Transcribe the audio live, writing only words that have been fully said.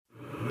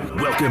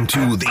Welcome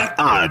to The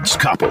Odds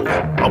Couple,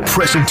 a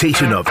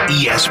presentation of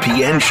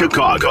ESPN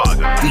Chicago.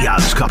 The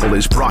Odds Couple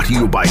is brought to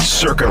you by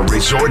Circa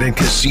Resort and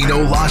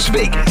Casino Las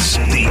Vegas.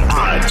 The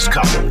Odds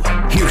Couple.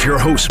 Here's your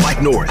hosts,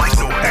 Mike North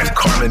and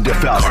Carmen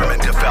DeFalco.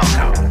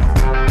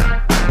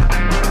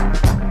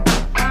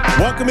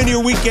 Welcome into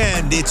your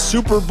weekend. It's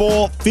Super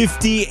Bowl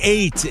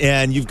 58,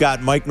 and you've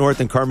got Mike North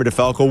and Carmen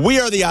DeFalco. We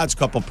are The Odds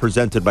Couple,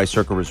 presented by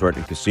Circa Resort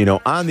and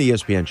Casino on the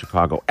ESPN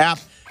Chicago app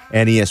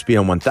and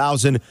ESPN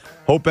 1000.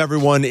 Hope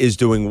everyone is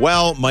doing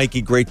well.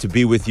 Mikey, great to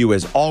be with you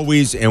as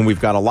always, and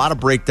we've got a lot of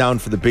breakdown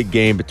for the big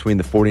game between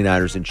the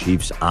 49ers and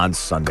Chiefs on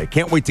Sunday.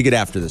 Can't wait to get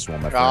after this one,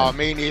 my friend. Oh,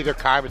 me neither,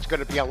 Carm. It's going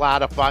to be a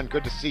lot of fun.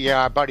 Good to see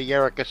our buddy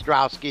Eric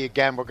Ostrowski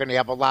again. We're going to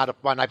have a lot of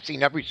fun. I've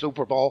seen every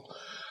Super Bowl.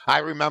 I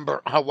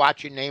remember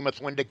watching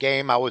Namath win the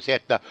game. I was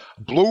at the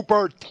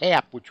Bluebird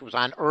Tap, which was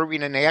on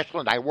Irving and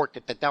Ashland. I worked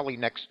at the deli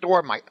next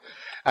door.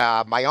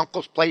 My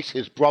uncle's place,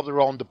 his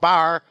brother owned the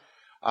bar,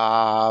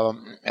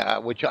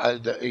 which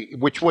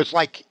was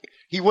like,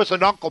 he was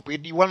an uncle,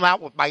 but he went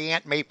out with my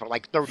Aunt May for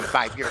like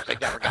 35 years. They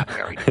never got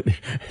married.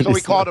 So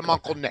we called him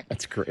Uncle Nick.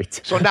 That's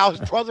great. So now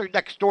his brother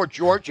next door,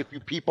 George, if you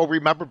people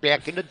remember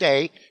back in the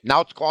day,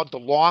 now it's called the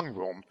Long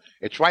Room.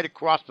 It's right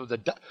across from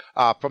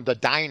the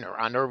diner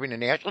on Irving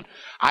and Ashland.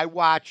 I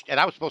watched, and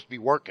I was supposed to be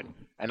working,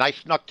 and I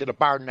snuck to the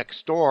bar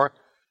next door.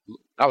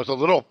 I was a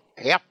little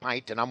half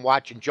pint, and I'm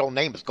watching Joe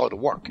Namath go to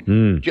work.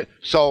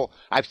 So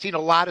I've seen a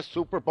lot of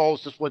Super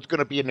Bowls. This one's going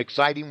to be an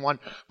exciting one,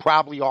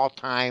 probably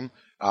all-time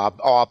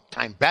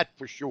bet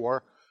for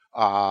sure.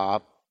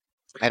 And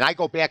I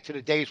go back to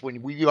the days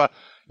when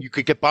you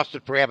could get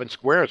busted for having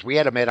squares. We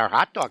had them at our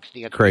hot dog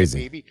stand. Crazy.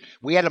 Baby.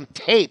 We had them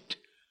taped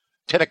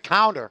to the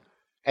counter.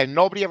 And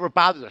nobody ever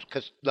bothered us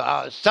because the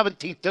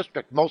 17th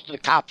district, most of the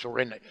cops were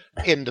in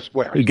the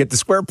square. You get the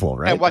square pull,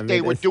 right? And what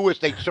they would do is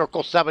they'd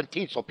circle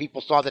 17, so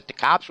people saw that the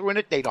cops were in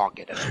it, they'd all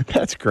get it.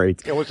 That's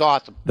great. It was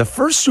awesome. The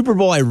first Super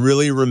Bowl I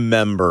really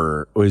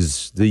remember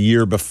was the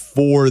year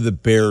before the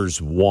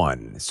Bears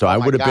won. So I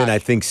would have been, I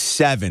think,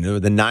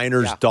 7. The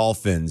Niners,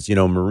 Dolphins,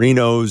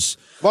 Marino's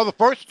well, the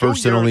first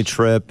and only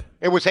trip.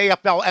 It was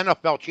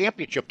NFL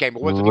championship game.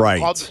 It wasn't even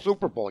called the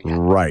Super Bowl yet.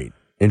 Right.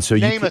 And so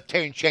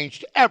Namath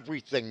changed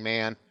everything,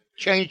 man.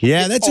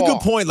 Yeah, that's a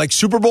good point. Like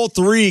Super Bowl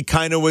III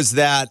kind of was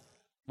that.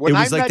 It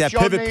was like that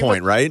pivot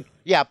point, right?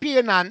 Yeah,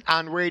 being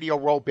on Radio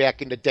Row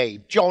back in the day,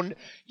 Joe.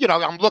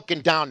 I'm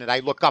looking down and I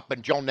look up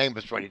and Joe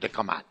Namath's ready to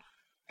come on,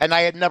 and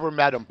I had never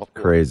met him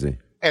before. Crazy.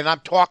 And I'm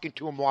talking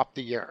to him off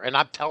the air, and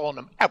I'm telling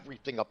him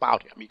everything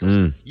about him. He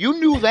goes, "You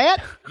knew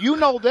that? You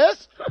know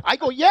this?" I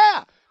go,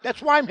 "Yeah,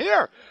 that's why I'm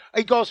here."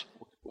 He goes,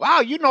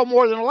 "Wow, you know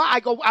more than a lot." I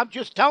go, "I'm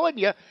just telling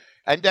you."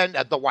 And then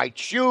the White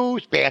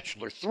Shoes,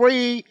 Bachelor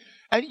 3,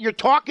 and you're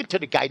talking to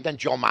the guy. And then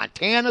Joe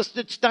Montana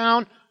sits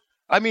down.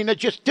 I mean, they're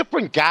just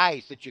different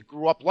guys that you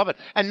grew up loving.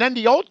 And then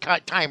the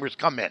old-timers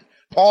come in.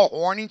 Paul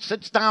Horning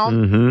sits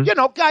down.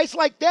 Guys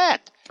like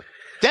that.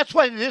 That's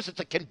what it is.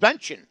 It's a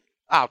convention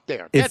out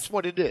there. That's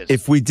what it is.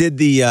 If we did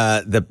the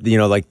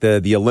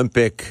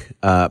Olympic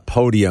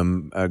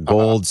podium,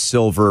 gold,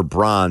 silver,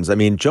 bronze, I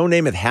mean, Joe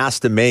Namath has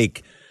to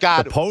make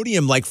the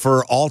podium like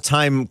for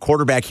all-time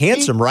quarterback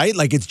handsome, right?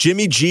 Like it's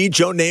Jimmy G,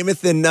 Joe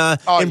Namath,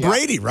 and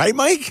Brady, right,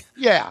 Mike?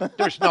 Yeah,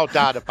 there's no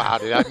doubt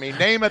about it. I mean,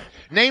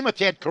 Namath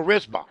had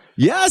charisma.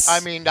 Yes. I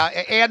mean,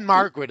 Ann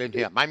Margaret and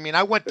him. I mean,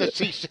 I went to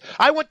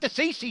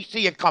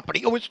CCC and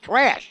Company. It was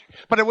trash,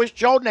 but it was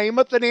Joe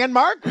Namath and Ann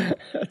Margaret.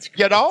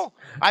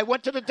 I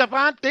went to the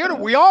Devon Theater.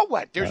 We all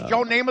went. There's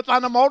Joe Namath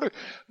on a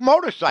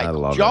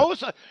motorcycle.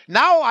 Joe's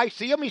now I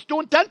see him. He's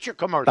doing denture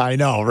commercials. I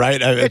know, right?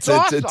 It's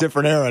awesome. It's a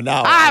different era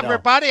now. Hi,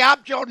 everybody.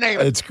 I'm Joe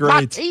Namath. It's great.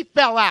 My teeth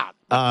fell out.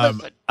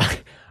 Listen.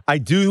 I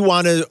do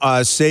want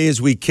to say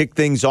as we kick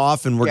things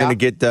off, and we're going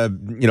to get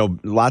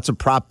lots of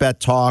prop bet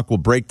talk. We'll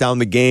break down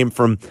the game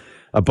from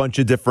a bunch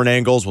of different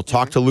angles. We'll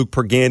talk to Luke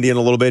Pergande in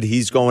a little bit.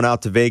 He's going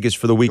out to Vegas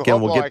for the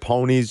weekend. We'll get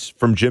ponies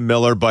from Jim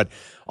Miller, but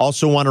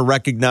also want to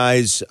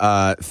recognize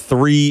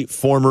 3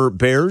 former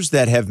Bears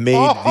that have made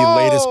the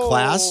latest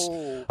class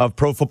of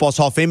Pro Football's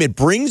Hall of Fame. It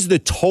brings the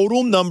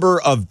total number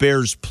of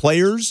Bears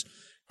players,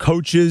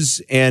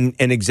 coaches, and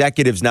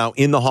executives now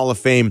in the Hall of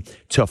Fame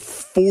to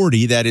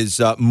 40. That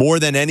is more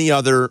than any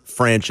other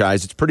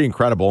franchise. It's pretty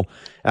incredible.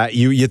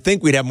 You'd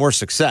think we'd have more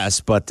success,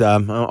 but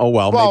maybe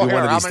one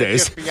of these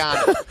days. Just be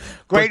honest.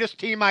 Greatest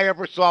team I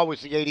ever saw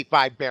was the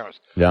 85 Bears.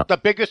 Yeah. The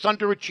biggest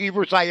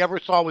underachievers I ever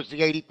saw was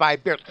the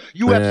 85 Bears.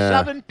 You have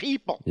 7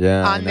 people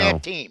on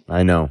that team.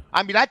 I know.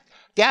 I mean,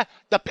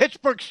 the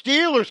Pittsburgh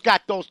Steelers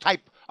got those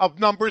type of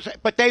numbers,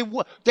 but they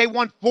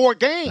won 4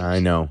 games. I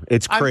know.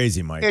 It's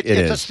crazy, Mike.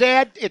 It's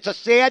a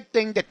sad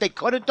thing that they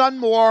could have done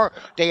more.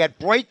 They had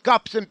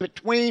breakups in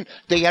between.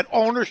 They had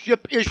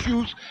ownership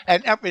issues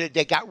and everything.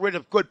 They got rid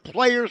of good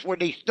players where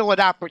they still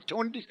had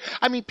opportunities.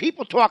 I mean,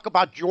 people talk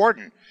about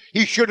Jordan.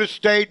 He should have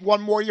stayed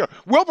 1 more year.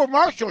 Wilbur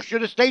Marshall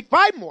should have stayed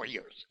 5 more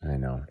years. I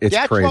know. It's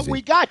That's crazy. What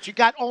we got. You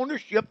got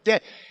ownership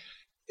that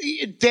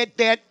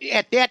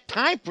at that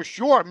time, for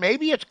sure.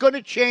 Maybe it's going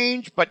to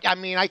change, but, I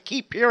mean, I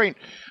keep hearing.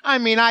 I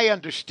mean, I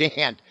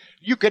understand.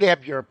 You could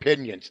have your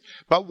opinions.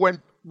 But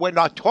when when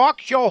a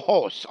talk show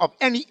host of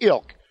any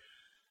ilk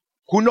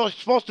who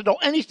supposed to know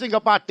anything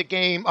about the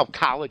game of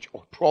college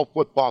or pro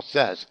football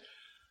says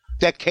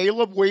that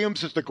Caleb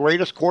Williams is the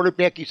greatest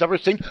quarterback he's ever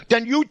seen,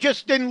 then you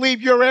just didn't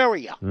leave your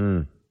area.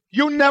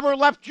 You never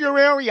left your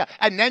area,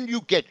 and then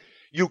you get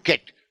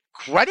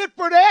credit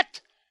for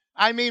that?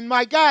 I mean,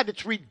 my God,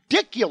 it's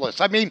ridiculous.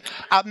 I mean,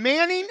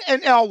 Manning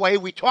and Elway,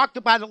 we talked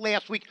about it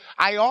last week.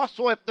 I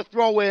also have to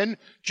throw in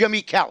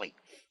Jimmy Kelly.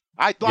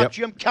 I thought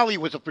Jim Kelly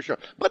was a for sure,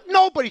 but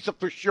nobody's a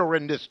for sure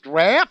in this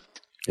draft.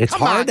 It's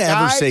hard to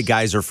ever say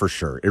guys are for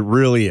sure. It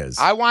really is.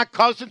 I want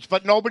Cousins,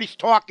 but nobody's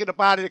talking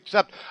about it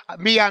except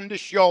me on the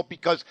show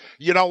because,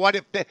 you know what,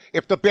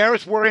 if the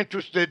Bears were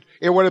interested,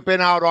 it would have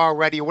been out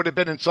already. It would have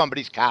been in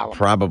somebody's column.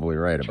 Probably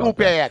right about Too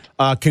bad.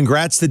 That.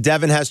 Congrats to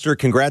Devin Hester.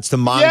 Congrats to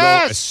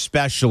Mongo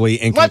especially.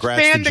 And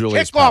congrats to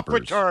Julius Peppers.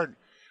 Return.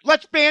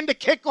 Let's ban the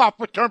kickoff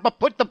return, but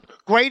put the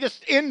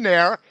greatest in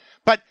there.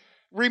 But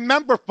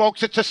remember,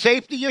 folks, it's a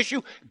safety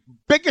issue.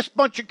 Biggest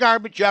bunch of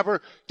garbage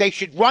ever. They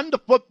should run the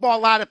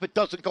football out if it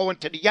doesn't go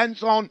into the end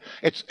zone.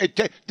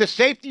 The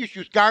safety issue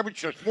is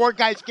garbage. There's more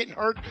guys getting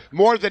hurt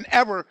more than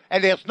ever,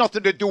 and it has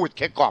nothing to do with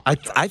kickoff.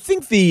 I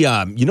think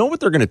you know what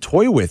they're going to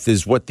toy with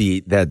is what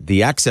the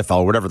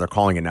XFL, whatever they're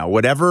calling it now,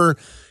 whatever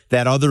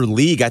that other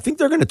league. I think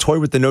they're going to toy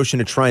with the notion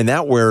of trying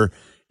that where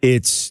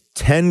it's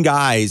 10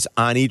 guys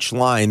on each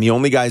line. The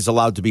only guys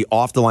allowed to be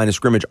off the line of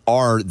scrimmage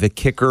are the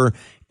kicker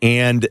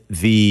and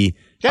the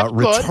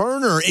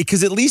returner,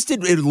 because at least it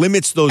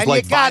limits those. And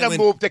you got to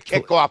move the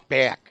kickoff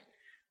back.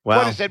 Well,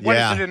 what is it? What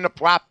is it in the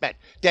prop bet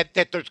that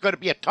there's going to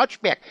be a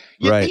touchback?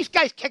 These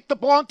guys kick the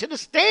ball into the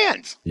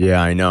stands.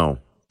 Yeah, I know.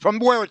 From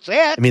where it's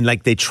at. I mean,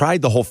 like they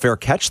tried the whole fair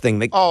catch thing.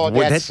 There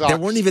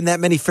weren't even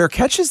that many fair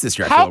catches this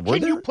year. How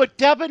can you put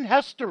Devin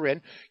Hester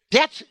in?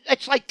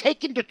 It's like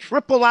taking the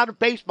triple out of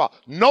baseball.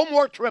 No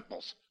more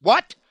triples.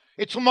 What?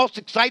 It's the most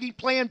exciting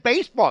play in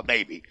baseball,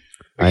 maybe.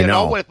 I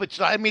know.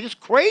 It's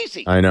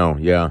crazy. I know.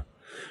 Yeah.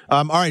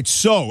 All right,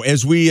 so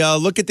as we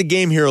look at the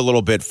game here a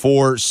little bit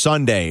for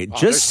Sunday,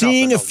 just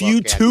seeing a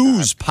few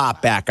twos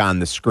pop back on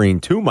the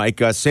screen too,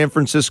 Mike. San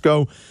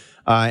Francisco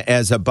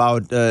as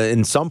about,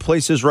 in some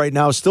places right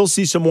now, still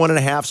see some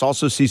 1.5s,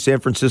 also see San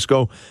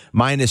Francisco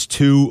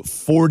 -2,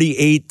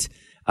 48.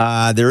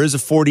 There is a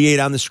 48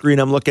 on the screen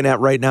I'm looking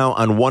at right now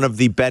on one of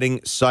the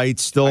betting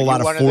sites. Still a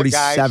lot of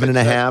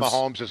 47.5.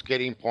 Mahomes is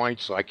getting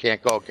points, so I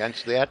can't go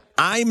against that.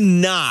 I'm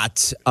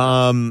not.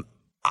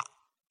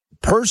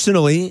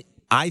 Personally,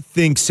 I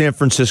think San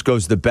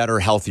Francisco's the better,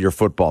 healthier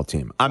football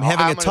team. I'm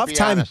having a tough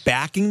time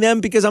backing them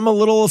because I'm a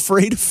little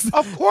afraid of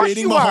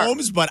fading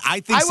Mahomes, but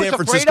I think San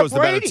Francisco's the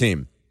better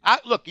team.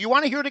 Look, you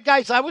want to hear the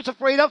guys I was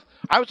afraid of?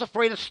 I was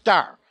afraid of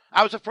Starr.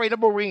 I was afraid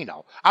of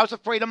Marino. I was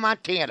afraid of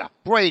Montana,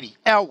 Brady,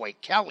 Elway,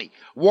 Kelly,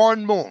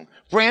 Warren Moon,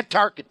 Fran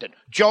Tarkenton,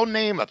 Joe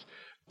Namath,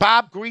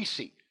 Bob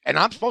Greasy. And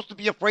I'm supposed to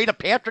be afraid of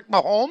Patrick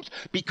Mahomes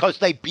because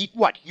they beat,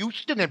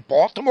 Houston and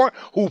Baltimore,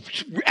 who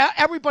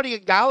everybody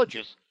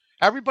acknowledges.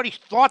 Everybody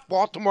thought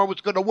Baltimore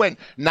was going to win.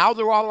 Now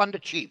they're all on the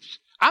Chiefs.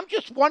 I'm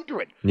just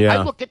wondering. Yeah.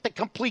 I look at the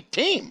complete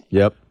team.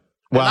 Yep.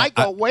 Well, and I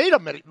go, wait a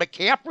minute.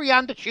 McCaffrey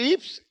on the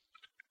Chiefs?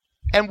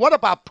 And what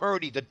about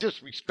Purdy, the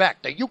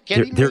disrespect? Are you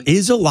kidding me? There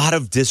is a lot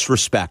of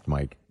disrespect,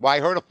 Mike. Well,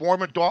 I heard a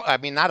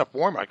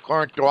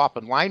current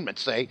Dolphin lineman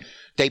say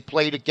they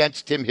played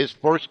against him his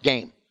first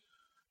game.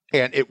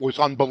 And it was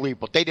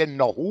unbelievable. They didn't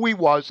know who he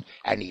was,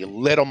 and he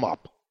lit them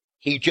up.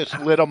 He just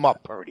lit them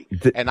up, Purdy.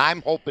 And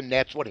I'm hoping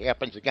that's what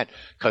happens again,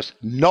 because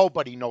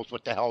nobody knows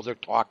what the hell they're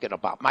talking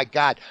about. My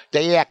God,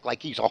 they act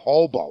like he's a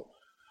hobo.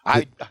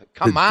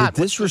 Come on.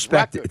 The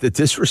disrespect Well, is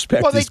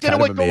they did kind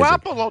it with of amazing.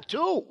 Garoppolo,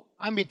 too.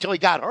 I mean, until he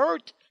got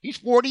hurt. He's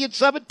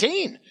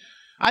 40-17.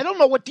 I don't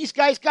know what these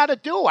guys got to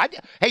do.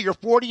 Hey, you're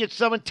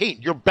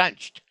 40-17. You're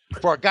benched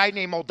for a guy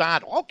named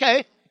O'Donnell.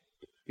 Okay.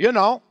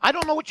 I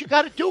don't know what you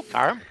got to do,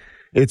 Carm.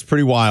 It's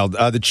pretty wild.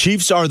 The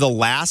Chiefs are the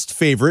last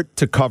favorite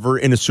to cover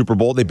in a Super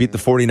Bowl. They beat the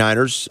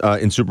 49ers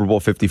in Super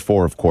Bowl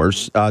 54, of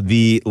course.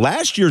 The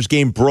last year's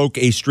game broke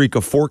a streak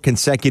of 4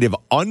 consecutive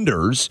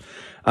unders.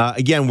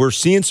 Again, we're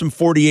seeing some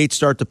 48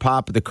 start to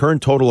pop. The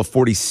current total of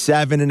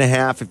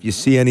 47.5, if you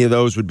see any of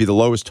those, would be the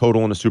lowest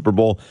total in a Super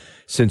Bowl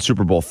since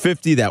Super Bowl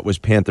 50. That was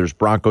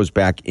Panthers-Broncos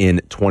back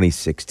in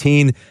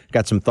 2016.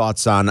 Got some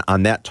thoughts on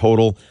that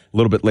total a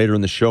little bit later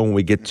in the show when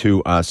we get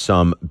to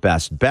some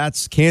best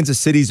bets. Kansas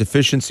City's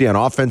efficiency on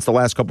offense the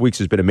last couple weeks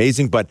has been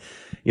amazing, but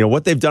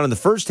what they've done in the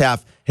first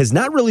half has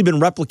not really been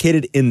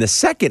replicated in the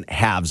second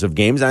halves of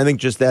games. And I think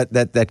just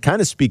that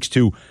kind of speaks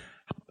to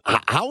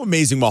how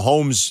amazing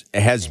Mahomes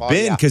has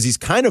been, because he's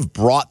kind of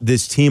brought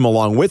this team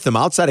along with him.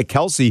 Outside of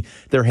Kelsey,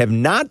 there have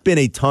not been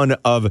a ton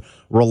of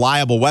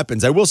reliable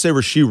weapons. I will say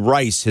Rashee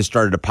Rice has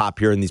started to pop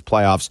here in these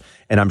playoffs,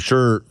 and I'm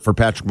sure for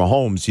Patrick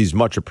Mahomes, he's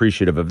much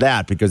appreciative of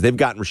that because they've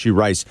gotten Rashee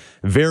Rice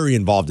very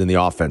involved in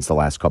the offense the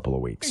last couple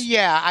of weeks.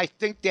 Yeah, I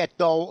think that,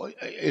 though,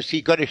 is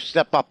he going to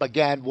step up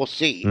again? We'll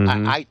see.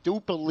 Mm-hmm. I do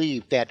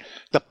believe that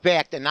the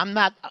fact, and I'm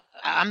not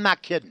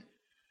kidding,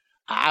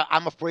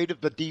 I'm afraid of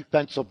the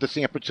defense of the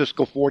San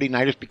Francisco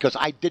 49ers because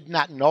I did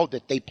not know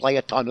that they play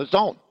a ton of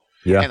zone.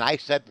 Yeah. And I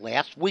said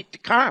last week to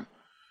Carm,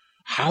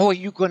 how are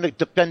you going to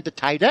defend the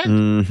tight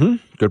end? Mm-hmm.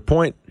 Good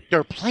point.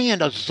 They're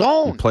playing a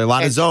zone. They play a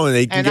lot of zone, and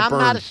they can get burned.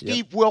 And I'm not a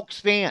Steve Wilkes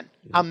fan.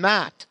 I'm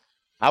not.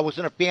 I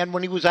wasn't a fan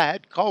when he was a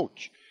head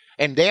coach.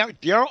 And their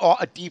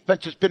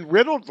defense has been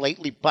riddled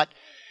lately, but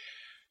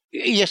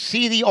you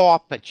see the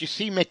offense, you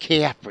see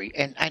McCaffrey,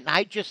 and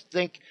I just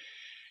think,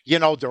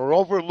 they're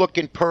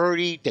overlooking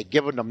Purdy. They're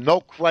giving them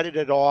no credit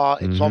at all.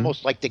 It's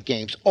almost like the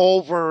game's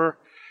over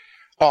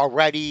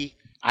already.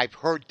 I've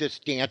heard this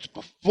dance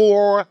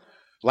before,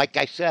 like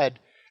I said,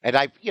 and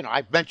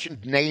I've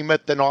mentioned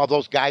Namath and all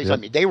those guys. Yep.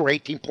 I mean, they were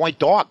 18-point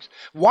dogs.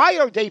 Why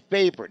are they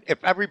favored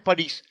if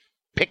everybody's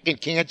picking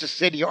Kansas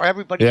City or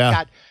everybody's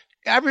got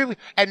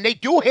and they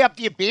do have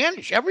the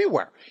advantage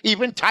everywhere.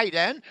 Even tight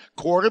end,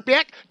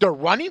 quarterback, their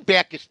running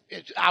back is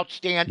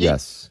outstanding.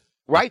 Yes.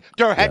 Right?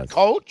 Their head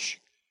coach.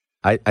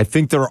 I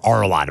think there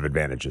are a lot of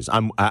advantages.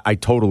 I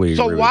totally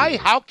agree. So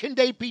how can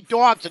they be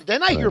dogs? And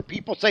then I hear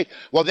people say,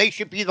 well, they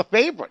should be the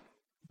favorite.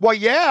 Well,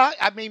 yeah,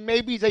 I mean,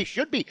 maybe they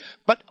should be.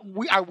 But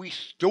are we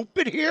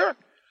stupid here?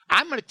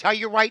 I'm going to tell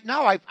you right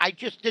now, I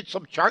just did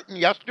some charting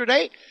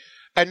yesterday,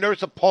 and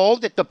there's a poll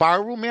that the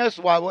barroom is,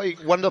 one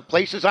of the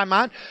places I'm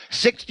on,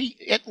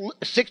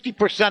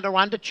 60% are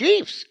on the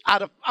Chiefs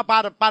out of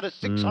about a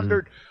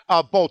 600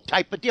 vote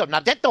type of deal.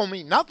 Now, that don't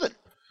mean nothing.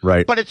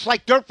 Right. But it's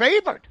like they're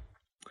favored.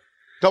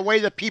 The way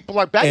that people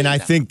are betting. And I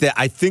think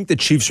the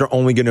Chiefs are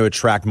only going to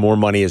attract more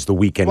money as the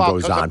weekend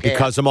goes on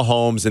because of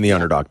Mahomes and the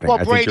underdog thing. Well,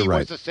 I Brady think you're right.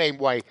 was the same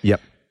way.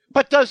 Yep.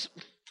 But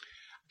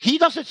he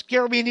doesn't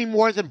scare me any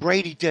more than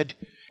Brady did.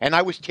 And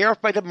I was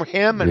terrified of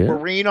him and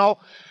Marino.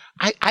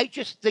 I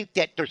just think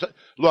that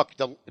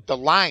the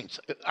lines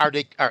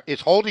is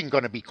holding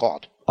going to be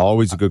called?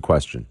 Always a good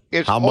question.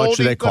 How much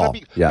do they call?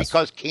 Yes.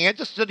 Because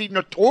Kansas City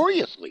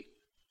notoriously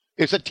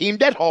is a team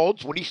that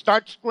holds. When he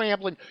starts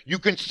scrambling, you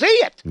can see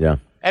it. Yeah.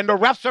 And the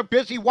refs are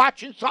busy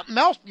watching something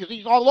else because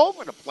he's all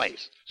over the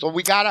place. So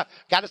we gotta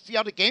see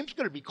how the game's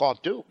going to be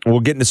called too.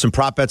 We'll get into some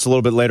prop bets a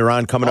little bit later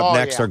on. Coming up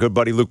next, our good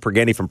buddy Luke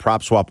Pergande from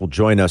PropSwap will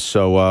join us.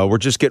 So we're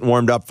just getting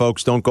warmed up,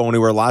 folks. Don't go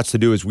anywhere. Lots to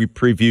do as we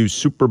preview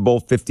Super Bowl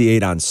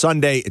 58 on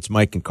Sunday. It's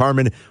Mike and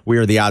Carmen. We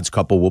are the Odds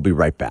Couple. We'll be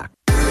right back.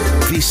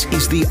 This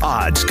is the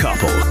Odds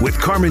Couple with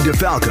Carmen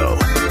DeFalco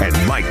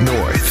and Mike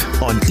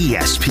North on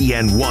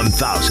ESPN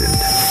 1000.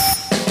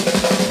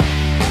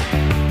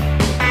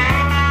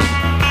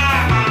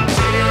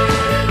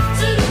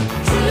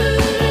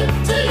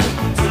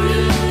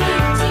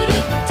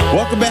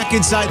 Welcome back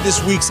inside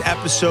this week's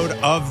episode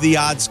of The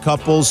Odds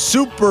Couple,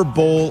 Super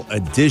Bowl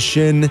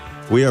edition.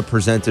 We are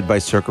presented by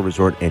Circa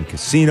Resort and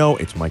Casino.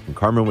 It's Mike and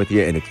Carmen with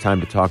you, and it's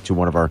time to talk to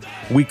one of our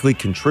weekly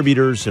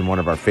contributors and one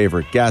of our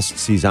favorite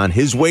guests. He's on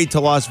his way to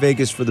Las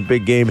Vegas for the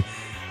big game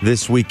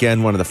this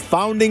weekend, one of the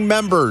founding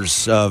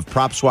members of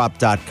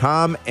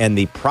PropSwap.com and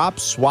the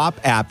PropSwap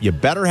app. You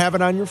better have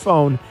it on your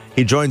phone.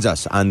 He joins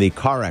us on the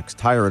CarX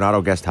Tire and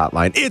Auto Guest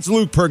Hotline. It's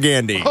Luke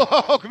Pergande.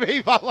 Oh,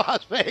 viva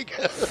Las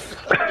Vegas.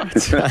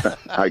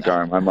 Hi,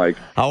 Carm. Hi, Mike.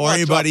 How are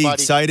you, buddy?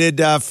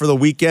 Excited for the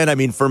weekend? I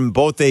mean, from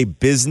both a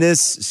business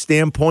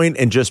standpoint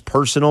and just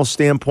personal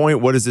standpoint,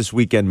 what does this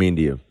weekend mean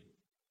to you?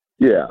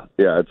 Yeah.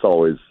 It's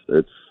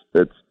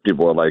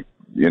people are like,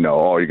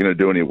 oh, you're going to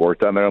do any work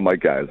down there? I'm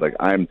like, guys,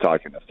 I'm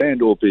talking to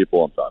FanDuel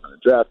people, I'm talking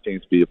to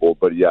DraftKings people,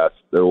 but yes,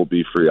 there will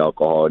be free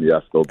alcohol, and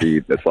yes,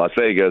 it's Las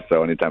Vegas,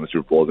 so anytime a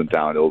Super Bowl is in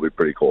town, it will be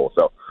pretty cool.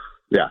 So,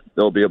 yeah,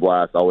 it'll be a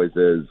blast, always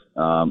is.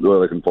 Really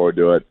looking forward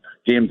to it.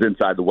 Games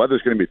inside, the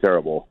weather's going to be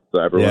terrible,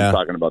 so everyone's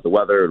talking about the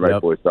weather, and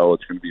rightfully so.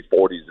 It's going to be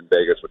 40s in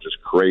Vegas, which is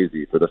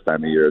crazy for this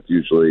time of year. It's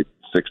usually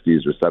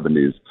 60s or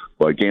 70s,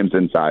 but games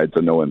inside,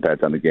 so no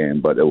impact on the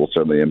game, but it will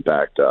certainly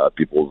impact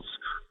people's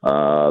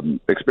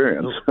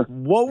experience.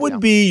 What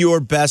would be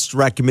your best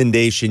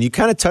recommendation? You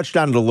kind of touched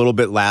on it a little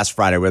bit last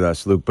Friday with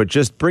us, Luke, but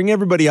just bring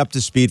everybody up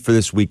to speed for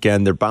this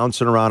weekend. They're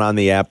bouncing around on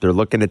the app. They're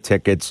looking at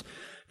tickets.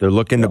 They're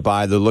looking to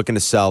buy. They're looking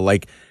to sell.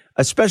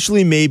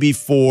 Especially maybe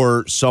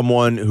for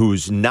someone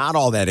who's not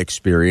all that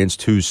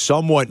experienced, who's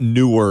somewhat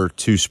newer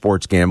to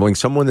sports gambling,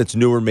 someone that's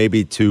newer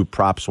maybe to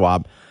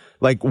PropSwap.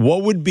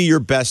 What would be your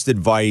best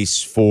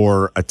advice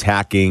for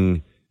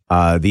attacking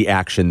the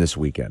action this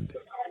weekend?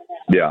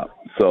 Yeah.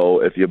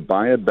 So if you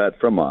buy a bet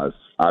from us,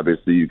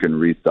 obviously you can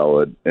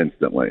resell it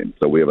instantly.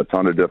 So we have a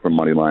ton of different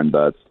money line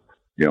bets,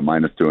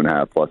 minus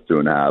 2.5, plus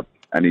 2.5.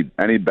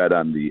 Any bet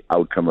on the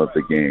outcome of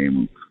the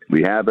game,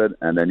 we have it,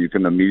 and then you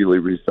can immediately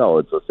resell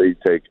it. So say you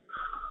take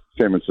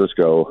San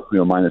Francisco,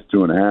 minus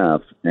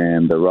 2.5,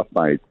 and they're up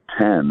by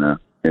 10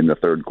 in the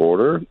third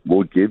quarter.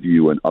 We'll give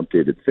you an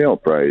updated sale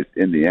price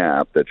in the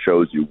app that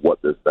shows you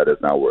what this bet is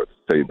now worth.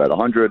 Say you bet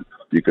 100,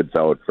 you could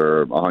sell it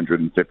for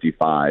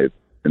 155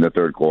 in the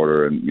third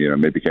quarter, and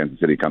maybe Kansas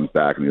City comes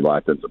back and you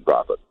locked in some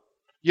profit.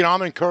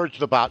 I'm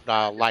encouraged about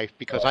life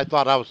because I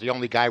thought I was the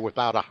only guy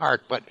without a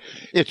heart, but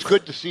it's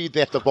good to see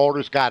that the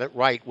voters got it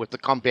right with the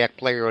comeback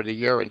player of the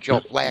year and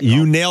Joe Flacco.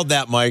 You nailed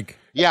that, Mike.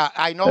 Yeah,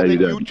 I know that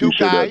you two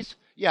guys.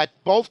 Yeah,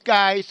 both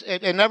guys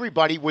and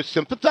everybody was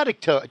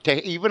sympathetic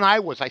to even I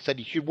was. I said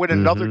he should win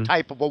another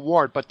type of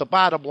award, but the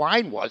bottom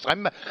line was,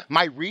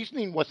 my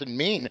reasoning wasn't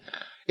mean.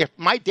 If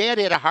my dad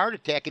had a heart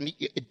attack and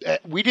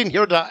we didn't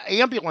hear the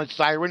ambulance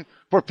siren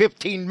for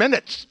 15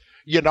 minutes,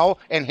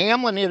 and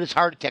Hamlin had his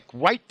heart attack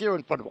right there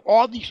in front of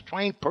all these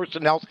trained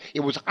personnel.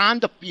 It was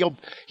on the field.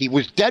 He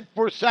was dead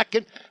for a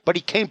second, but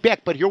he came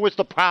back. But here was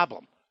the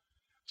problem.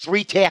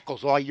 3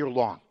 tackles all year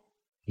long.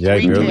 Yeah,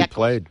 he barely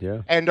played,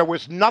 yeah. And there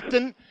was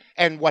nothing.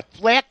 And what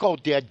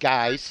Flacco did,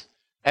 guys,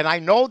 and I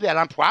know that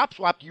on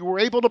PropSwap you were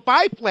able to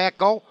buy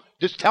Flacco.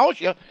 This tells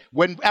you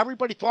when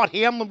everybody thought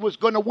Hamlin was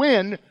going to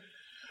win,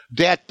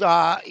 that,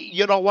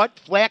 you know what,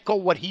 Flacco,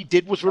 what he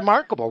did was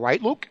remarkable,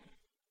 right, Luke?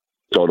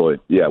 Totally.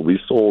 Yeah, we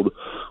sold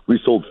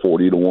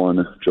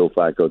 40-1 Joe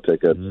Flacco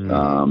tickets.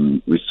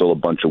 We sold a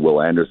bunch of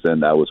Will Anderson.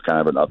 That was kind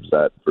of an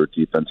upset for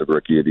Defensive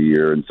Rookie of the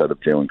Year instead of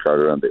Jalen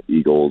Carter on the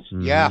Eagles.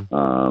 Yeah.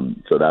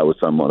 So that was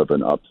somewhat of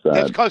an upset.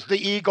 That's because the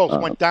Eagles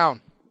went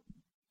down.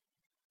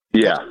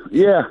 Yeah.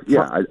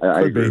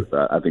 I agree with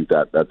that. I think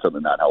that's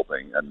something not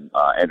helping. And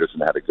Anderson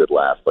had a good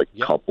last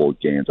couple of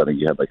games. I think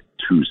he had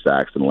 2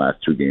 sacks in the last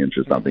 2 games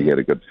or something. He had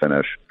a good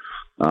finish.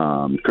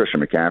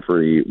 Christian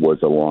McCaffrey was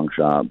a long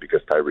shot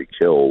because Tyreek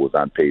Hill was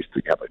on pace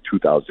to have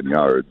 2,000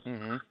 yards,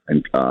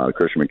 and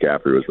Christian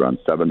McCaffrey was around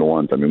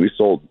 7-1. I mean, we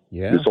sold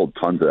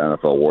tons of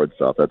NFL award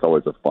stuff. That's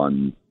always a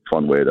fun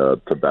way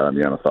to bet on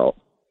the NFL.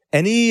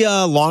 Any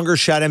longer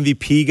shot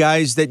MVP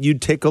guys that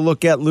you'd take a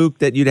look at, Luke,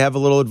 that you'd have a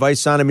little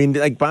advice on? I mean,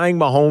 buying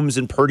Mahomes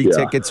and Purdy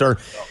tickets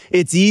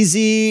it's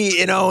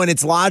easy, and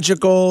it's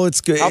logical.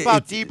 It's good. How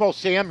about Deebo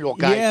Samuel,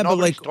 guys? Yeah,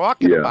 Nobody's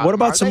talking about. What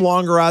about some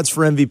longer odds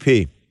for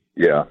MVP?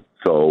 Yeah.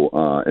 So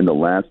in the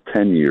last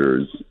 10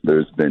 years,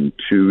 there's been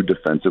 2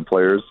 defensive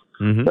players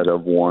that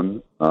have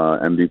won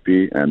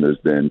MVP, and there's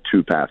been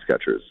 2 pass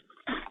catchers.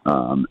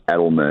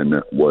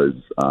 Edelman was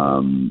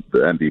the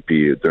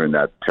MVP during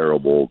that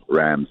terrible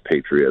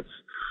Rams-Patriots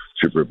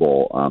Super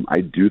Bowl.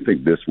 I do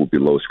think this will be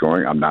low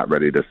scoring. I'm not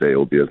ready to say it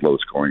will be as low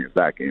scoring as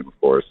that game,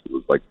 of course. It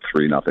was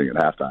 3-0 at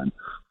halftime.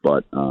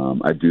 But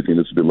I do think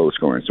this will be low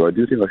scoring. So I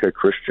do think a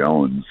Chris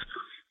Jones.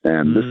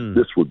 And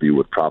this would be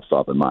with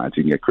PropSwap in mind. So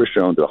you can get Chris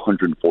Jones at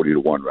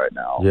 140-1 right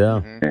now.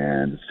 Yeah.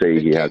 And say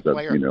he has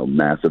a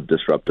massive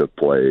disruptive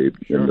play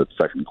in the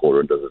second quarter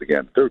and does it again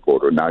in the third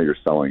quarter. Now you're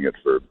selling it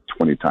for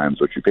 20 times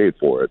what you paid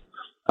for it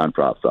on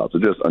PropSwap. So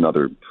just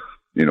another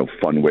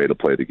fun way to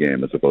play the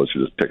game as opposed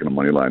to just picking a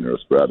money line or a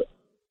spread.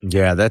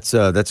 Yeah, that's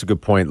a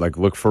good point.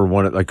 Look for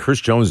one.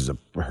 Chris Jones is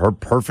her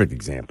perfect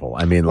example.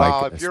 I mean,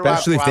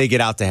 especially if they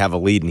get out to have a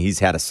lead and he's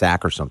had a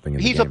sack or something.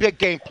 He's a big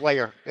game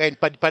player,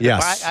 but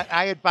yes. If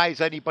I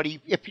advise anybody,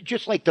 if you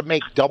just like to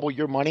make double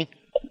your money,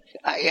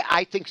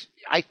 I think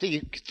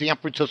San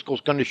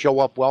Francisco's going to show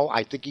up well.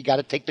 I think you got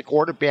to take the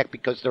quarterback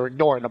because they're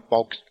ignoring him,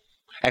 folks.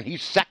 And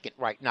he's second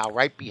right now,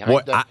 right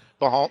behind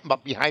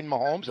behind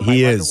Mahomes.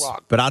 He is.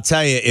 But I'll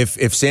tell you,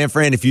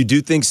 if you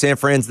do think San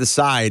Fran's the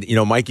side,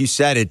 Mike, you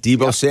said it,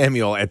 Deebo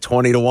Samuel at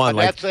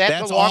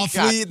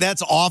 20-1.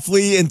 That's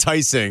awfully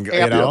enticing.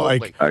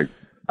 Absolutely.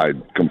 I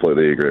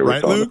completely agree. We're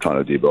selling a ton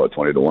of Deebo at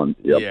 20-1.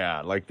 Yep.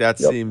 Yeah,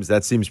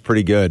 that seems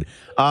pretty good.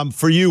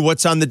 For you,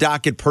 what's on the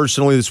docket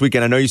personally this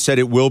weekend? I know you said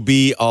it will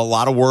be a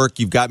lot of work.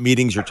 You've got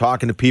meetings. You're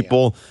talking to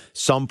people.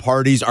 Some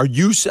parties. Are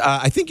you?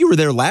 I think you were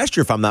there last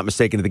year, if I'm not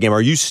mistaken, at the game.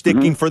 Are you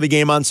sticking for the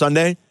game on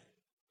Sunday?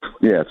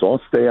 Yeah, so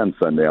I'll stay on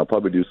Sunday. I'll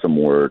probably do some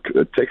work.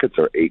 The tickets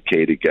are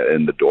 $8K to get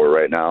in the door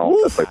right now.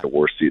 Oof. That's the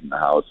worst seat in the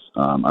house.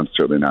 I'm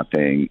certainly not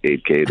paying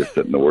 $8K to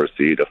sit in the worst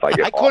seat. If I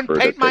get offered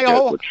a ticket,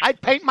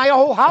 I'd paint my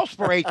whole house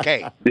for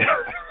 $8K. What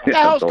the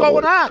hell's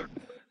going on?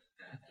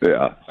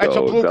 Yeah, it's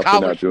a blue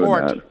collar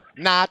sport.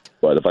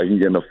 But if I can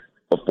get an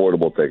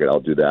affordable ticket, I'll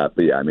do that.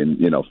 But yeah, I mean,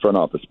 Front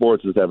Office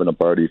Sports is having a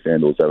party,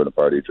 FanDuel's having a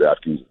party,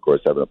 DraftKings, of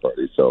course, having a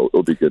party. So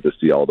it'll be good to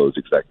see all those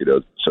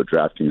executives. So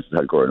DraftKings is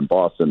headquartered in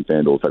Boston,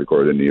 FanDuel's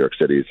headquartered in New York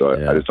City. So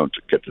I just don't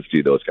get to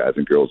see those guys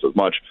and girls as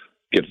much.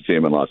 Get to see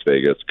them in Las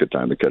Vegas. Good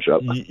time to catch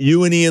up.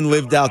 You and Ian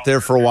lived out there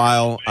for a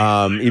while,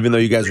 even though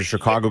you guys are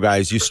Chicago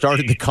guys. You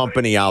started the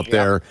company out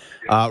there.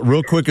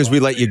 Real quick as we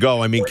let you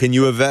go, I mean, can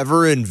you have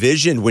ever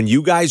envisioned when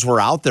you guys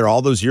were out there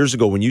all those years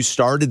ago, when you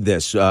started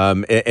this,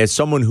 as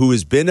someone who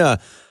has been a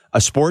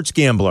sports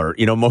gambler,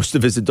 most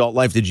of his adult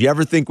life, did you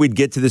ever think we'd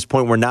get to this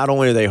point where not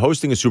only are they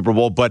hosting a Super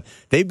Bowl, but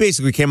they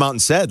basically came out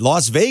and said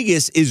Las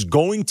Vegas is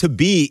going to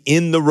be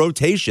in the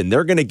rotation.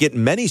 They're going to get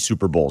many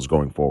Super Bowls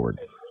going forward.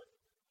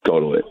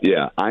 Totally.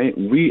 Yeah.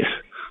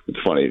 It's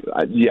funny.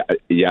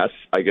 Yes,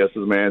 I guess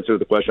is my answer to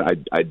the question.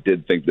 I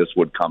did think this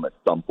would come at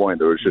some point.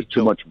 There was just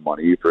too much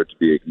money for it to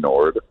be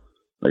ignored.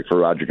 Like for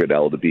Roger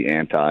Goodell to be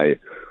anti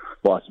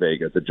Las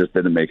Vegas, it just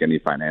didn't make any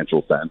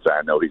financial sense.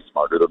 I know he's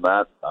smarter than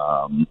that.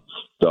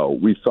 So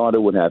we thought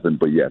it would happen,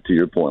 but yeah, to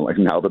your point,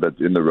 now that it's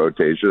in the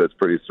rotation, it's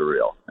pretty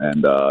surreal.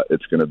 And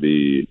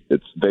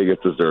Vegas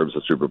deserves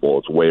a Super Bowl.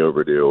 It's way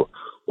overdue.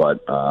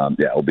 But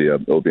it'll be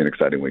an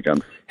exciting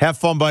weekend. Have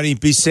fun, buddy.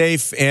 Be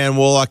safe, and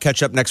we'll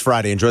catch up next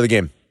Friday. Enjoy the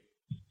game.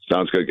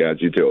 Sounds good, guys.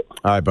 You too.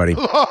 All right, buddy.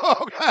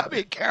 Oh,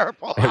 be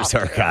careful. There's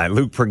our guy,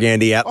 Luke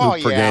Pergande, at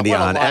Luke Pergande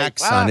on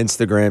X, on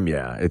Instagram.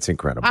 Yeah, it's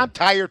incredible. I'm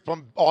tired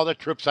from all the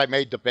trips I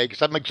made to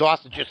Vegas. I'm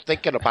exhausted just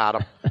thinking about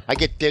them. I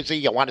get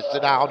dizzy. I want to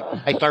sit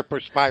down. I start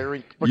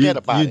perspiring. Forget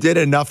about it. You did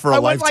enough for a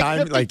lifetime? I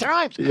went like 50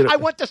 times. You know. I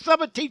went to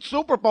 17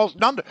 Super Bowls.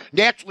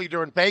 Naturally,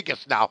 they're in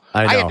Vegas now.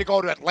 I had to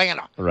go to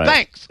Atlanta. Right.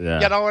 Thanks.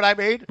 Yeah. You know what I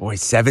mean? Boy,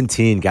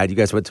 17. God, you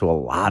guys went to a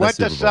lot of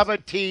Super Bowls.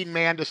 Went to 17,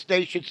 man. The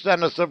station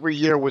sent us every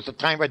year was the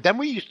time. Then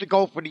we used to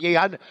go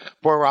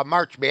for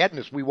March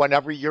Madness. We went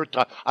every year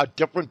to a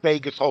different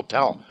Vegas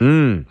hotel.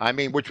 I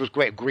mean, which was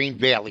great. Green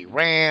Valley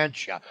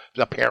Ranch,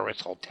 the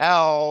Paris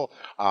Hotel,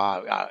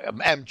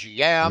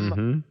 MGM.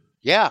 Mm-hmm.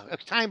 Yeah,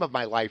 it's time of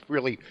my life,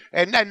 really.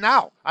 And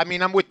now, I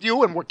mean, I'm with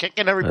you, and we're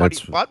kicking everybody's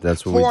butt.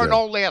 That's what we did.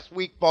 4-0 last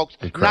week, folks.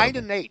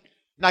 Incredible. 9-8.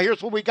 Now,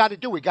 here's what we got to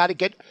do. We got to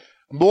get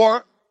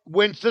more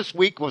wins this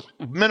week with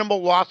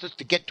minimal losses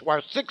to get to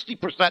our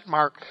 60%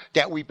 mark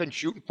that we've been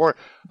shooting for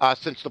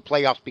since the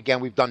playoffs began.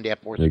 We've done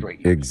that 4 straight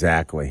years.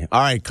 Exactly.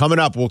 All right, coming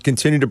up, we'll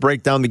continue to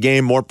break down the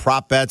game, more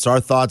prop bets, our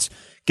thoughts,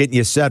 getting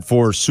you set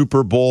for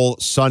Super Bowl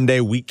Sunday.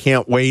 We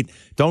can't wait.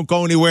 Don't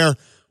go anywhere.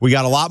 We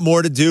got a lot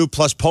more to do,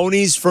 plus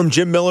ponies from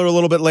Jim Miller a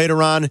little bit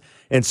later on,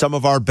 and some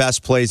of our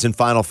best plays and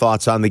final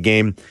thoughts on the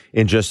game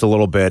in just a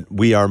little bit.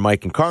 We are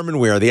Mike and Carmen.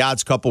 We are the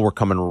Odds Couple. We're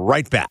coming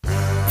right back.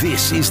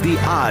 This is the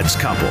Odds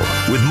Couple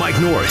with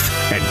Mike North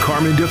and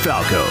Carmen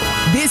DeFalco.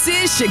 This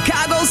is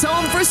Chicago's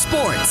home for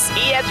sports.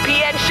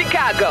 ESPN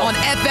Chicago on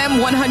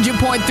FM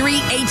 100.3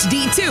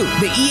 HD2,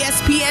 the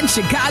ESPN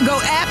Chicago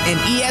app, and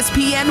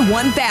ESPN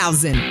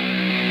 1000.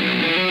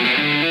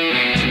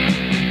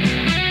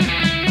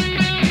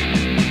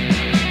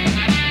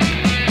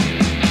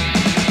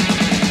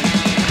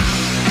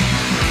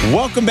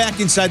 Welcome back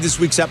inside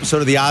this week's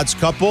episode of The Odds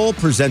Couple,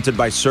 presented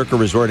by Circa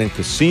Resort and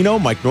Casino.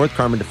 Mike North,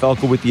 Carmen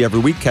DeFalco with you every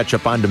week. Catch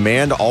up on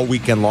demand all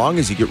weekend long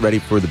as you get ready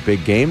for the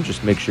big game.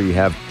 Just make sure you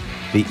have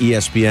the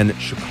ESPN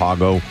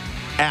Chicago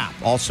app.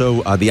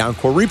 Also, the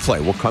Encore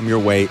replay will come your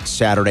way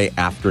Saturday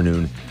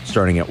afternoon,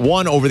 starting at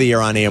 1 over the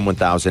air on AM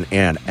 1000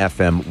 and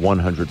FM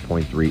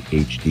 100.3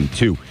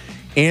 HD2.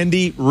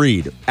 Andy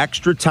Reid,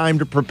 extra time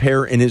to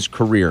prepare in his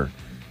career.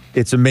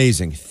 It's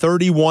amazing.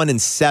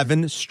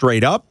 31-7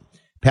 straight up.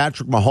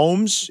 Patrick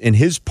Mahomes, in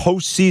his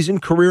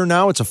postseason career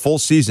now, it's a full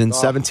season,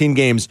 17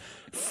 games,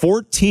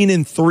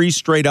 14-3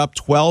 straight up,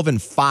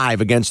 12-5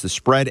 against the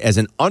spread. As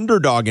an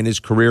underdog in his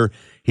career,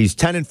 he's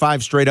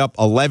 10-5 straight up,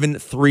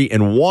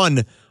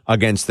 11-3-1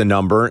 against the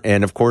number.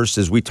 And, of course,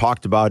 as we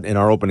talked about in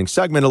our opening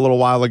segment a little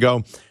while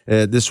ago,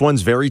 this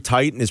one's very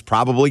tight and is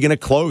probably going to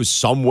close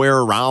somewhere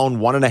around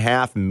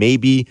 1.5,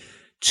 maybe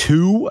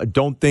 2. I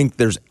don't think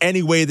there's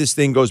any way this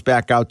thing goes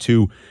back out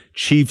to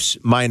Chiefs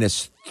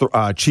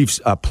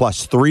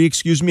plus 3,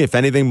 excuse me. If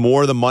anything,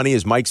 more of the money,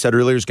 as Mike said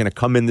earlier, is going to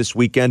come in this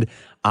weekend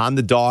on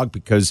the dog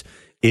because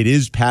it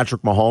is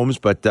Patrick Mahomes,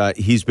 but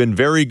he's been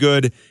very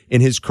good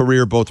in his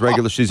career, both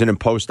regular season and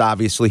post,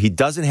 obviously. He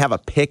doesn't have a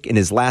pick in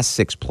his last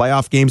 6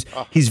 playoff games.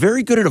 He's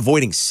very good at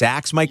avoiding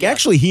sacks, Mike. Yes.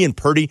 Actually, he and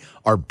Purdy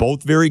are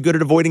both very good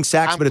at avoiding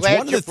sacks, but it's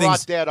one of the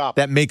things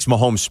that makes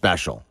Mahomes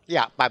special.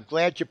 Yeah, I'm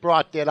glad you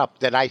brought that up.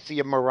 Did I see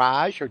a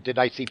mirage, or did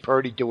I see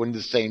Purdy doing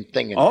the same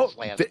thing in his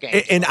last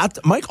game? And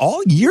Mike,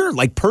 all year,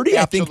 like Purdy,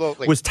 I think,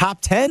 was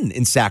top 10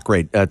 in sack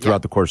rate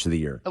throughout the course of the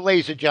year.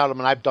 Ladies and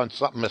gentlemen, I've done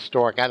something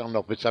historic. I don't know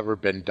if it's ever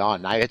been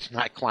done. It's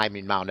not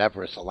climbing Mount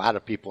Everest. A lot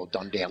of people have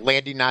done that.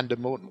 Landing on the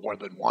moon more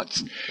than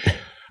once.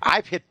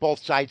 I've hit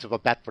both sides of a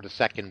bet for the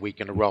second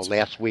week in a row.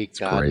 Last week,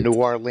 New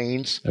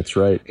Orleans. That's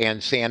right.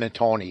 And San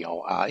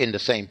Antonio in the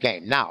same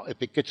game. Now,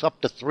 if it gets up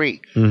to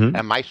 3,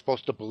 am I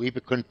supposed to believe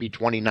it couldn't be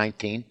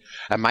 2019?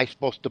 Am I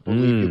supposed to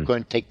believe you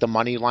couldn't take the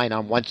money line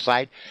on one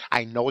side?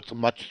 I know it's a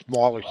much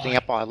smaller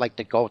sample. I like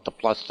to go with the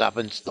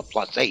 +7s, the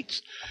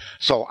 +8s.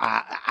 So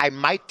I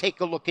might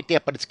take a look at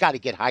that, but it's got to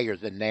get higher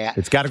than that.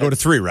 It's got to go to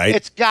 3, right?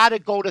 It's got to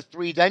go to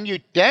 3.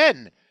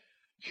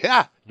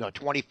 Yeah, no,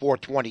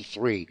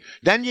 24-23.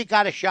 Then you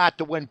got a shot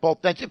to win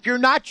both ends if you're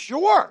not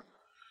sure.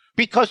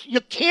 Because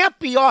you can't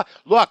be all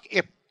look,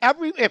 if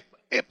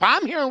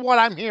I'm hearing what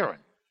I'm hearing,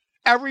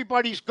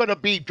 everybody's gonna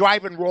be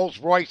driving Rolls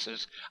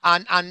Royces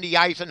on the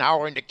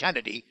Eisenhower and the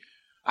Kennedy.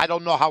 I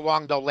don't know how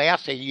long they'll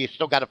last. You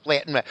still got to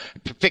flatten,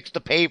 fix the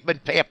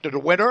pavement after the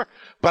winter.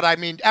 But I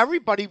mean,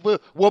 everybody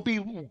will be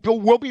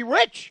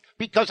rich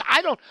because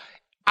I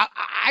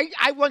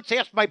once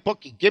asked my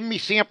bookie, give me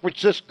San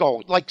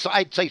Francisco. Like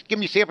I'd say, give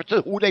me San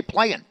Francisco. Who are they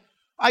playing?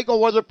 I go,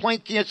 well, they're playing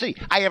Kansas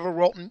City. I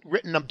haven't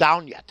written them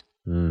down yet.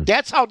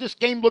 That's how this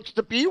game looks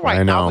to be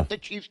right now with the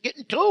Chiefs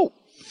getting 2.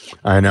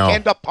 I know.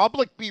 Can the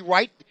public be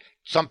right?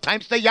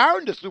 Sometimes they are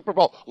in the Super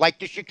Bowl, like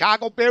the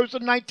Chicago Bears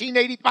in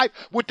 1985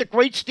 with the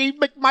great Steve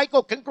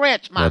McMichael.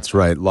 Congrats, Mongo. That's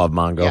right. Love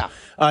Mongo.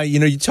 Yeah.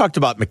 You talked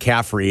about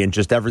McCaffrey and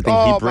just everything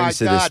he brings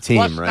to this team,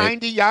 plus right?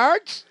 90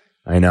 yards?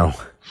 I know.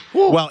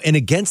 Well, and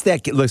against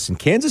that, listen,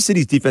 Kansas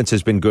City's defense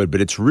has been good,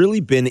 but it's really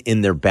been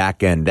in their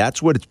back end.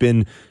 That's what it's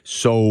been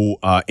so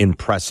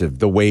impressive,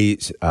 the way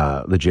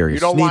L'Jarius You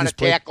don't Sneed want to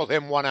played. tackle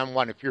him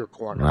one-on-one if you're a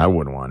corner. I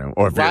wouldn't want to.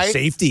 Or if you're a Right?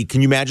 safety,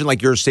 can you imagine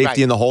like you're a safety Right.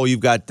 in the hole, you've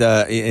got,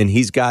 and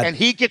he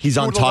gets he's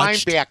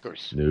untouched. The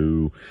linebackers.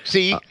 No.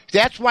 See,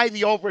 that's why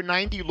the over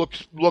 90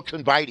 looks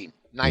inviting,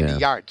 90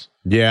 yards.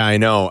 Yeah, I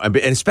know. And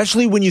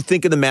especially when you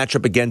think of the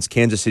matchup against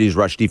Kansas City's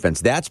rush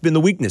defense. That's been the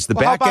weakness. The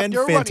Well, how back about end,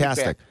 their running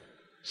fantastic. back?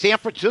 San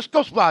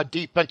Francisco's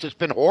defense has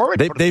been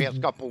horrid for the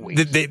past couple of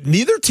weeks.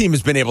 Neither team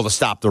has been able to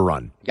stop the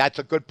run. That's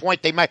a good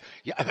point. They might.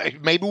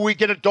 Maybe we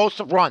get a dose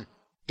of run.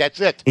 That's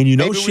it. And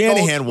Maybe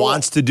Shanahan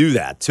wants to do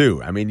that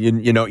too. I mean,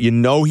 you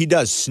know he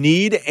does.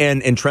 Sneed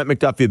and Trent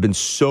McDuffie have been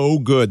so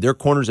good. Their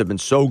corners have been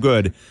so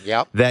good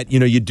that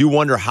you do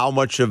wonder how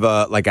much of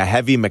a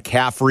heavy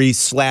McCaffrey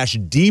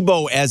 /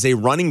 Debo as a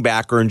running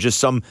back, or in just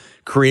some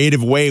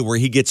creative way where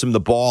he gets him the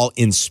ball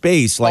in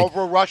space.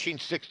 Over rushing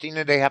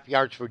 16.5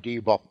 yards for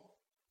Debo.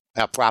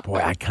 Boy,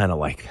 I kind of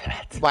like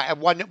that. By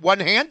one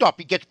handoff,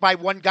 he gets by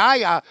one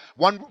guy,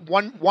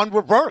 one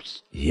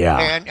reverse. Yeah.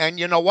 And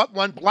you know what?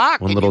 One block.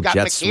 One and little you got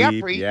jet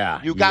McCaffrey. sweep.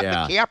 Yeah. You got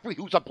McCaffrey,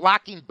 who's a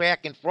blocking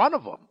back in front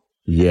of him.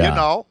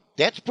 Yeah.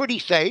 That's pretty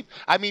safe.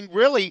 I mean,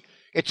 really,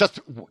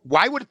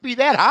 why would it be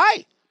that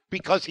high?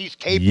 Because he's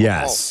capable.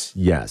 Yes.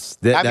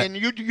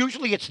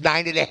 Usually it's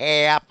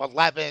 9.5,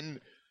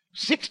 11.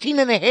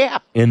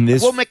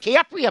 16.5. Will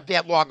McCaffrey have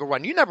that longer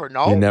run? You never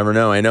know. You never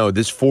know. I know.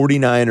 This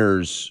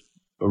 49ers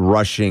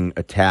rushing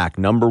attack,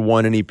 number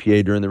 1 in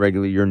EPA during the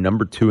regular year,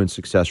 number 2 in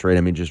success rate.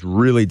 I mean, just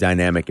really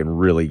dynamic and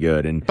really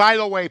good. And by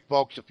the way,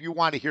 folks, if you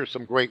want to hear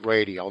some great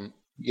radio,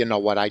 you know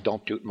what? I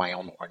don't toot my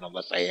own horn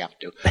unless I have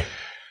to.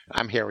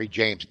 I'm Harry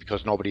James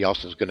because nobody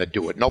else is going to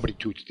do it. Nobody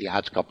toots the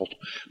odds couples.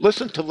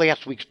 Listen to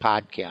last week's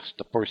podcast,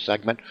 the first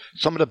segment.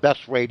 Some of the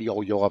best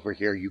radio you'll ever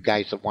hear. You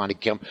guys that want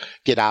to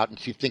get out and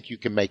think you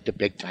can make the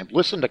big time.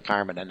 Listen to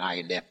Carmen and I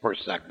in that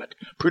first segment.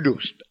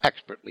 Produced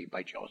expertly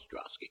by Joe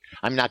Ostrowski.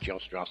 I'm not Joe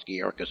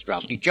Ostrowski, Eric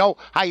Ostrowski. Joe,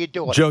 how you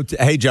doing?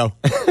 Hey, Joe.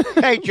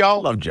 Hey,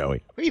 Joe. Love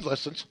Joey. He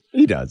listens.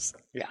 He does.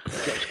 Yeah.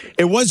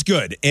 It was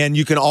good. And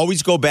you can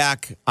always go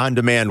back on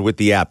demand with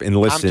the app and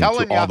listen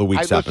to all the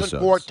week's episodes. I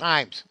listened 4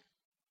 times.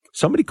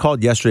 Somebody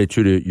called yesterday,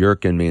 too, to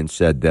Yerk and me and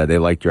said that they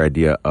liked your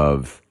idea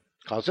of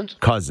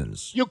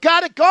Cousins. You got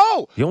to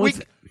go.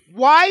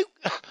 Why?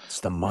 It's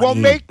the money. We'll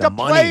make the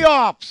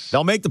playoffs.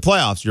 They'll make the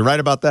playoffs. You're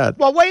right about that.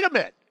 Well, wait a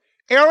minute.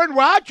 Aaron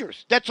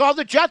Rodgers. That's all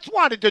the Jets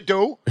wanted to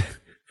do.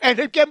 And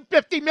they give him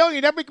 $50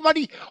 million.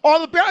 Everybody,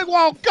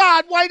 well,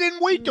 God, why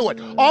didn't we do it?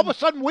 All of a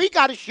sudden, we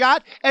got a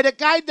shot at a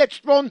guy that's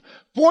thrown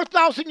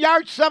 4,000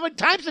 yards 7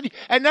 times,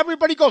 and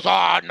everybody goes,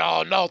 oh,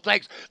 no,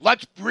 thanks.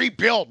 Let's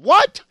rebuild.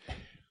 What?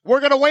 We're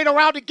going to wait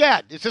around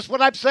again. Is this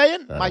what I'm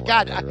saying? My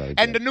God.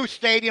 And the new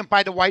stadium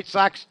by the White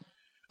Sox,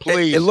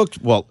 please. It looks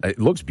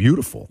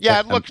beautiful. Yeah,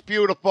 it looks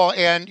beautiful.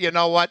 And you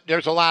know what?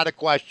 There's a lot of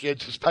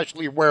questions,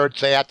 especially where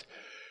it's at.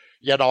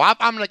 You know,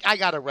 I'm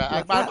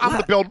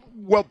gonna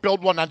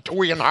build one on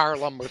Twee in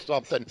Harlem or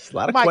something.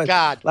 My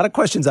God, a lot of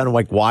questions on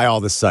why all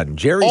of a sudden.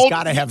 Jerry's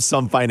got to have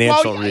some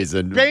financial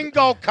reason.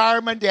 Bingo,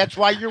 Carmen. That's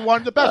why you're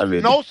one of the best.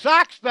 No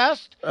Sox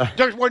Fest.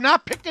 We're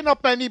not picking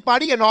up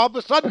anybody, and all of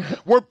a sudden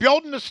we're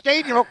building a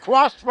stadium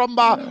across from.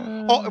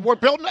 We're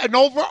building an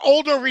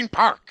Oldering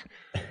Park.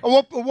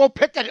 We'll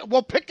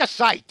pick a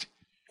site.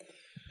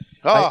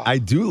 I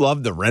do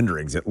love the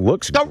renderings. It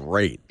looks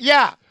great.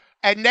 Yeah.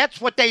 And that's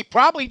what they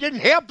probably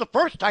didn't have the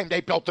first time they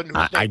built a new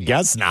stadium. I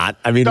guess not.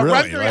 I mean, the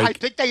really. rendering, I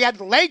think they had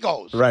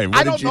Legos. Right.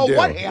 I don't know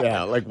what happened.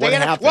 Yeah, what they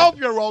had happened? A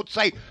 12-year-old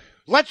say,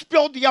 let's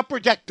build the upper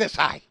deck this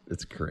high.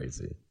 It's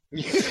crazy.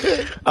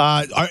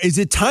 Is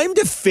it time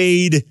to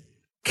fade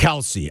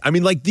Kelsey? I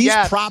mean, these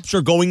props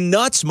are going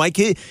nuts, Mike.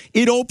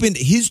 It opened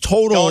his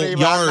total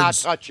yards. I'm not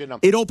touching them.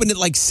 It opened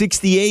at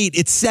 68.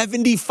 It's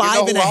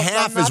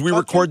 75.5 as we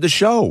record the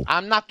show.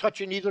 I'm not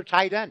touching either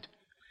tight end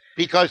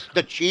because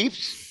the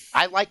Chiefs.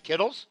 I like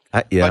Kittles,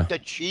 but the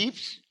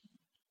Chiefs,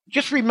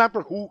 just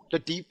remember who the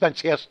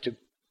defense has to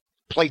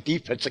play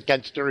defense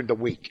against during the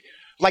week.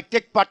 Like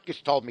Dick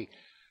Butkus told me,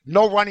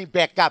 no running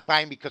back got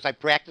by me because I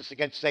practice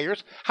against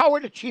Sayers. How are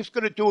the Chiefs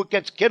going to do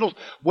against Kittles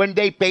when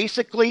they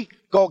basically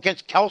go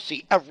against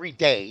Kelsey every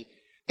day?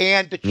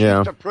 And the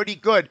Chiefs are pretty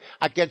good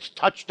against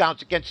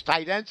touchdowns, against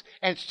tight ends.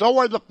 And so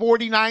are the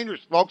 49ers,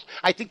 folks.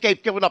 I think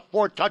they've given up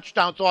 4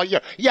 touchdowns all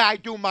year. Yeah, I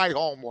do my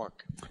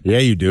homework. Yeah,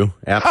 you do.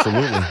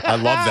 Absolutely. I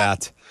love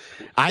that.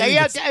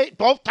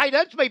 Both tight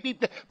ends may be,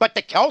 but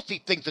the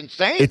Kelsey thing's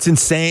insane. It's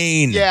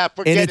insane. Yeah,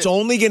 forget it. And it's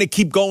only going to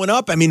keep going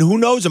up. I mean, who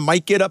knows? It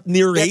might get up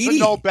near 80. It's a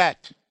no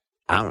bet.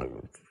 I don't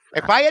know.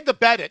 If I had to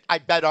bet it,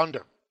 I'd bet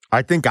under.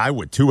 I think I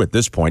would, too, at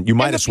this point. You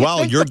might as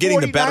well. You're getting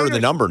the better of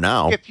the number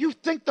now. If you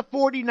think the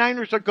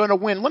 49ers are going to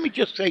win, let me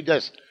just say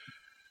this.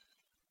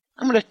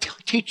 I'm going to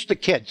teach the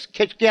kids.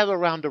 Kids, gather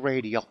around the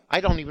radio.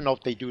 I don't even know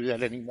if they do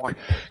that anymore.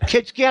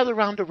 Kids, gather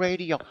around the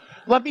radio.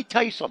 Let me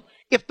tell you something.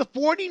 If the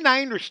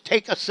 49ers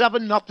take a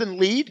 7-0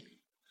 lead,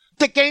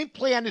 the game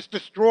plan is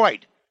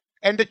destroyed.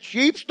 And the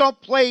Chiefs don't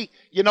play,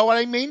 you know what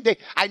I mean?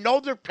 I know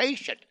they're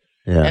patient.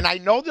 Yeah. And I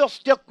know they'll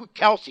stick with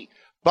Kelsey,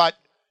 but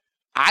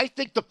I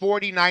think the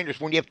 49ers,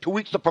 when you have 2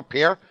 weeks to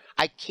prepare,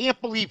 I can't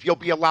believe he'll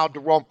be allowed to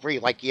roam free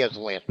like he has the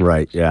last week.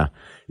 Right, yeah.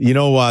 You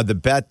know, the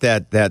bet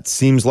that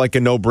seems like a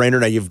no-brainer.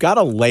 Now, you've got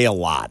to lay a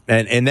lot,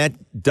 and that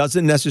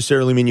doesn't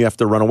necessarily mean you have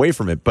to run away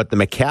from it, but the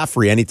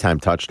McCaffrey anytime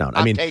touchdown.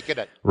 I'm taking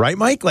it. Right,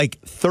 Mike? Like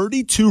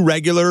 32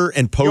 regular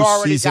and postseason you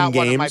already got games.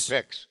 One of my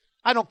picks.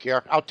 I don't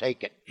care. I'll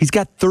take it. He's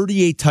got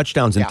 38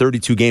 touchdowns in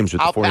 32 games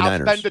with the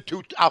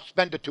 49ers. I'll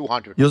spend the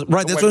 200.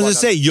 Right, that's what I was going to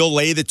say. You'll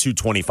lay the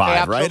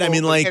 225, right? I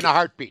mean, like in a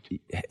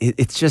heartbeat.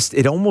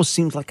 It almost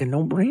seems like a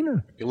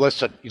no-brainer. You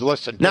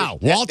listen. Now,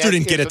 Walter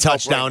didn't get a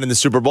touchdown in the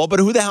Super Bowl,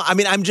 but who the hell? I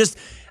mean,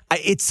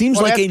 it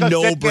seems like a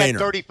no-brainer.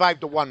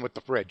 35-1 with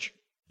the fridge.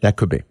 That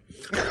could be.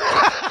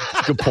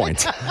 Good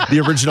point.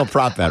 The original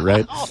prop bet,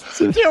 right?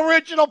 The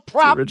original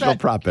prop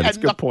bet. It's a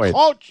good point. The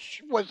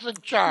coach was in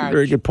charge.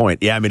 Very good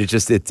point. Yeah, I mean,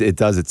 it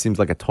does. It seems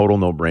like a total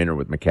no-brainer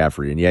with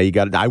McCaffrey. And yeah, you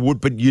got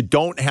it. But you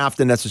don't have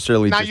to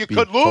necessarily. Now just you be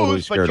could totally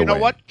lose, but you know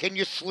away. what? Can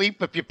you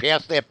sleep if you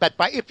pass that bet?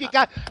 If you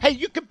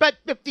you can bet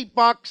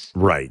 $50.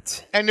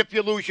 Right. And if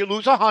you lose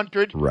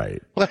 100.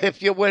 Right. But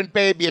if you win,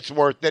 baby, it's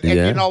worth it. And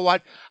you know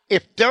what?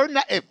 If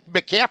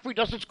McCaffrey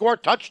doesn't score a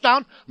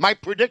touchdown, my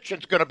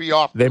prediction's going to be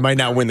off. They might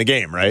not win the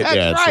game, right?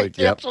 That's right.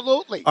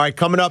 Absolutely. All right,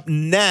 coming up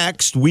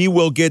next, we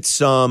will get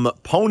some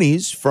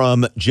ponies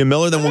from Jim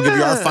Miller. Then we'll give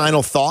you our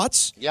final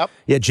thoughts. Yep.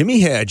 Yeah, Jimmy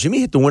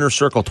hit the winner's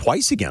circle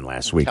twice again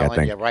last week, I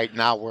think. You right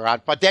now we're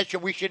on. But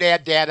we should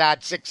add that on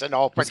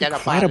 6-0.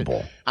 Forget about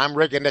it. I'm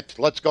rigging it.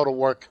 Let's go to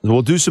work.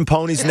 We'll do some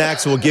ponies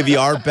next. We'll give you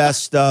our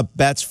best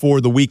bets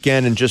for the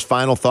weekend and just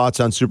final thoughts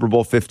on Super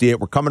Bowl 58.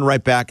 We're coming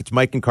right back. It's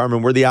Mike and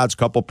Carmen. We're the Odds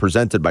Couple,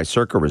 presented by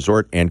Circa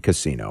Resort and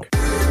Casino.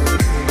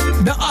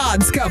 The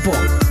Odds Couple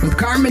with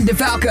Carmen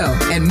DeFalco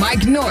and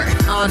Mike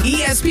North on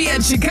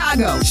ESPN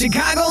Chicago,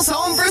 Chicago's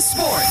home for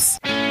sports.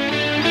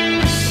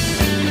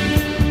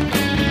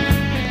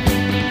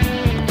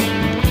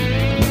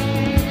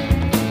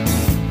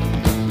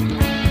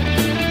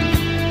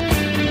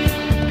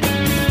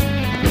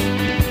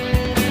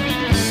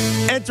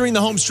 Entering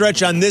the home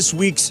stretch on this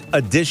week's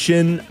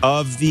edition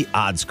of The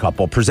Odds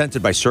Couple,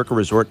 presented by Circa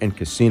Resort and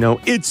Casino.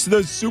 It's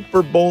the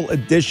Super Bowl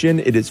edition.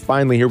 It is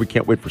finally here. We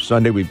can't wait for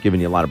Sunday. We've given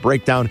you a lot of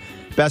breakdown.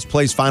 Best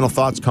plays, final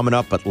thoughts coming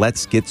up, but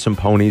let's get some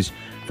ponies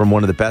from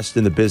one of the best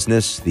in the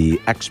business, the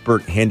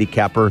expert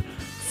handicapper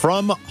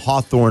from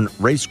Hawthorne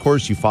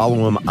Racecourse. You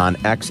follow him on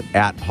X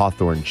at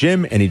Hawthorne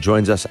Jim, and he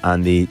joins us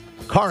on the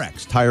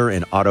CarX Tire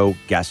and Auto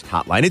Guest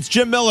Hotline. It's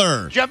Jim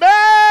Miller. Jimmy!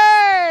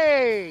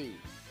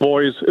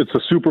 Boys, it's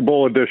a Super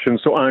Bowl edition,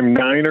 so I'm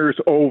Niners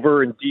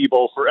over and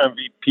Debo for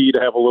MVP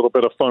to have a little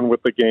bit of fun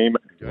with the game.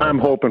 I'm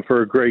hoping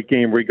for a great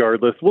game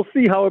regardless. We'll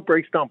see how it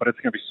breaks down, but it's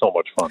going to be so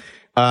much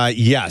fun.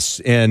 Yes,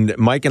 and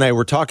Mike and I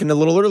were talking a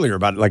little earlier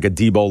about like a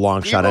Debo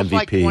long shot MVP.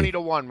 Like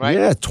 20-1, right?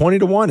 Yeah,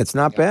 20-1. It's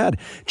not bad.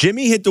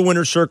 Jimmy hit the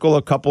winner's circle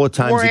a couple of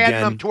times We're again. We're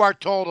adding them to our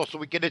total so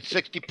we get it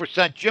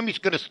 60%. Jimmy's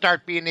going to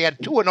start being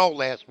at 2-0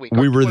 last week.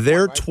 We were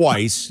there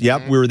twice.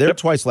 Yep, we were there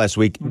twice last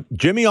week.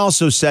 Jimmy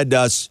also said to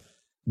us,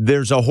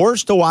 there's a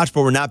horse to watch,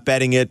 but we're not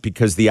betting it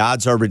because the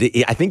odds are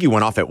ridiculous. I think he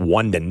went off at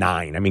 1-9.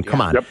 I mean, come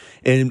on. Yep.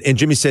 And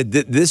Jimmy said,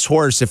 this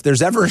horse, if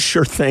there's ever a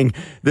sure thing,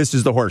 this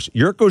is the horse.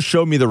 Yurko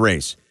showed me the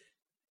race.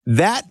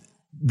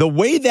 The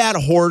way that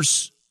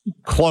horse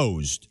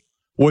closed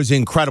was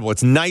incredible.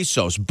 It's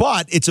Nisos,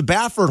 but it's a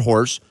Baffert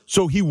horse,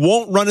 so he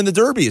won't run in the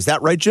Derby. Is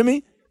that right,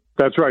 Jimmy?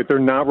 That's right. They're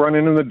not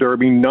running in the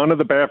Derby. None of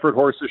the Baffert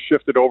horses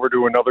shifted over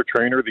to another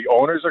trainer. The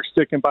owners are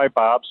sticking by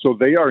Bob, so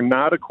they are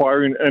not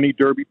acquiring any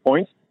Derby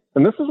points.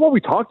 And this is what we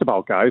talked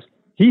about, guys.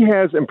 He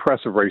has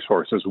impressive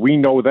racehorses. We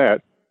know that.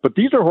 But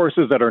these are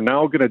horses that are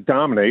now going to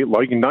dominate,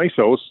 like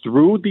Nisos,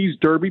 through these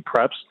Derby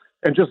preps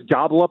and just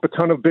gobble up a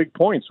ton of big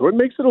points. So it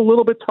makes it a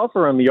little bit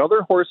tougher on the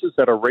other horses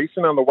that are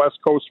racing on the West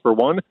Coast for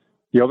one.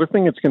 The other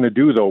thing it's going to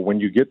do, though, when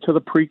you get to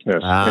the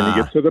Preakness and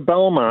you get to the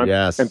Belmont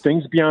and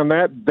things beyond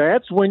that,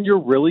 that's when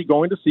you're really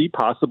going to see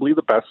possibly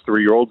the best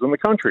 3-year-olds in the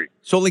country.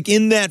 So, like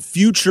in that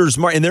futures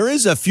market, and there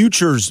is a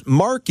futures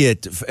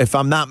market, if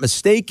I'm not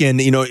mistaken,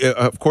 you know,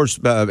 of course,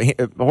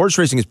 horse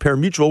racing is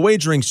pari-mutuel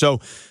wagering, so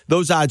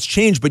those odds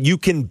change, but you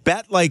can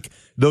bet like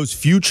those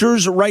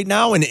futures right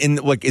now,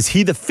 and like, is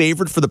he the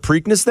favorite for the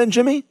Preakness then,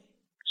 Jimmy?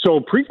 So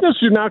Preakness,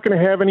 you're not going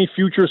to have any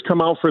futures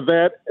come out for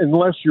that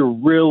unless you're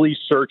really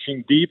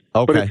searching deep.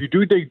 Okay. But if you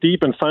do dig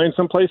deep and find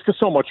some place, because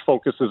so much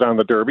focus is on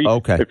the Derby,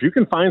 if you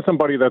can find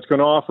somebody that's going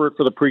to offer it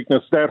for the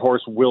Preakness, that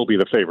horse will be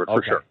the favorite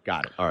for sure.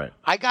 Got it. All right.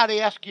 I got to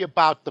ask you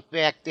about the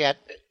fact that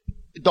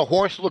the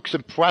horse looks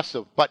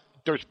impressive, but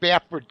there's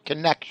Baffert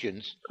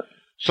connections.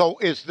 So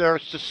is there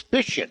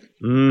suspicion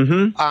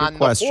on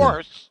the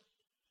horse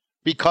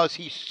because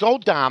he's so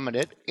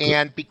dominant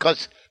and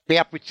because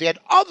Baffert's had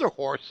other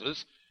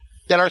horses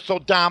that are so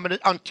dominant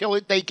until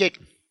they get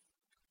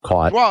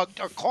drugged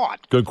or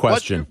caught? Good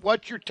question.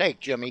 What's your take,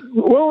 Jimmy?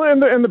 Well,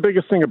 and the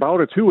biggest thing about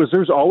it, too, is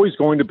there's always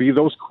going to be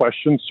those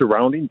questions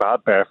surrounding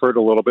Bob Baffert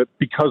a little bit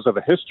because of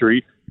the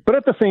history. But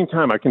at the same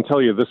time, I can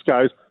tell you this,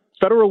 guys,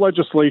 federal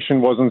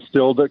legislation was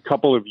instilled a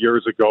couple of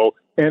years ago,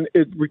 and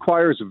it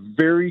requires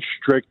very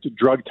strict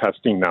drug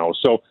testing now.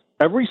 So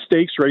every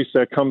stakes race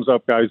that comes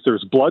up, guys,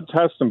 there's blood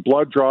tests and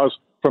blood draws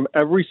from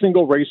every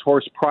single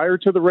racehorse prior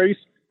to the race.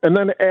 And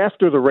then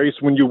after the race,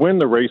 when you win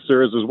the race,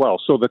 there is as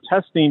well. So the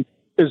testing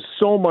is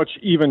so much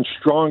even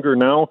stronger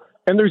now.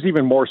 And there's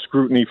even more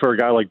scrutiny for a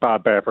guy like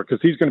Bob Baffert because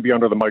he's going to be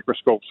under the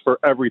microscopes for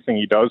everything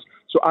he does.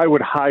 So I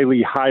would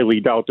highly, highly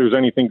doubt there's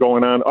anything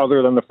going on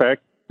other than the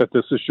fact that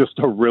this is just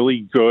a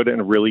really good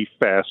and really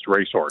fast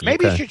racehorse.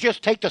 Maybe you should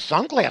just take the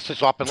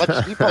sunglasses off and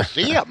let people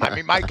see him. I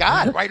mean, my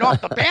God, right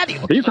off the bat,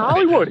 he's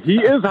Hollywood. He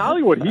is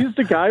Hollywood. He's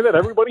the guy that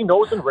everybody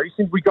knows in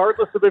racing,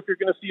 regardless of if you're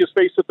going to see his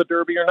face at the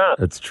Derby or not.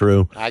 That's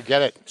true. I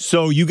get it.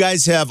 So you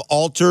guys have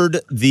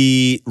altered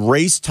the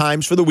race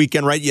times for the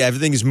weekend, right? Yeah,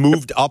 everything is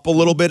moved up a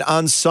little bit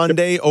on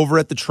Sunday over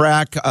at the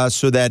track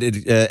so that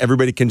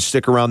everybody can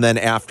stick around then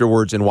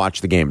afterwards and watch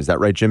the game. Is that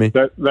right, Jimmy?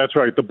 That's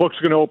right. The book's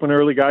going to open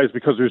early, guys,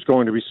 because there's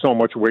going to be so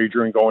much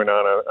wagering going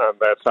on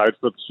that side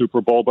for the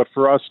Super Bowl. But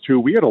for us, too,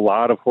 we had a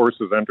lot of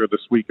horses enter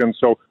this weekend.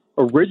 So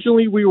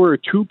originally we were a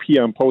 2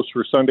 p.m. post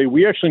for Sunday.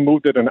 We actually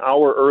moved it an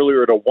hour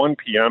earlier to 1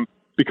 p.m.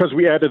 because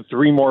we added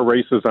 3 more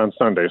races on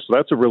Sunday. So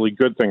that's a really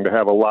good thing to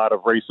have a lot of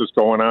races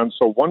going on.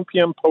 So 1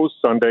 p.m. post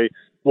Sunday,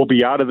 we'll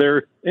be out of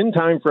there in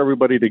time for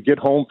everybody to get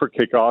home for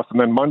kickoff. And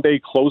then Monday,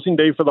 closing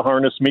day for the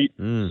harness meet,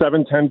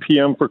 7:10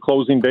 p.m. for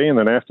closing day. And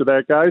then after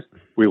that, guys,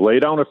 we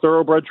lay down a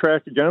thoroughbred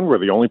track again. We're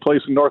the only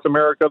place in North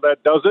America that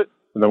does it.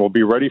 And then we'll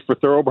be ready for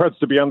thoroughbreds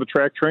to be on the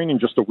track training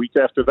just a week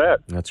after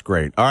that. That's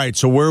great. All right,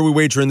 so where are we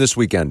wagering this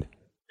weekend?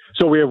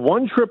 So we have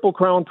 1 Triple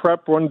Crown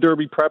prep, 1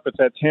 Derby prep. It's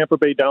at Tampa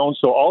Bay Downs.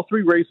 So all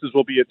 3 races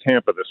will be at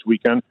Tampa this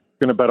weekend.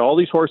 Going to bet all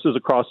these horses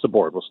across the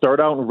board. We'll start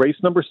out in race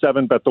number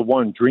 7, bet the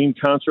 1 Dream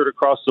Concert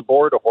across the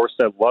board, a horse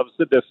that loves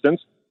the distance.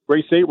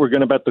 Race 8, we're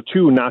going to bet the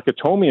 2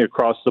 Nakatomi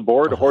across the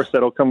board, a horse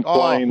that'll come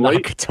flying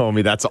late.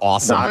 Nakatomi, that's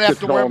awesome. I'm going to have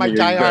to wear my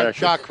Die-Hard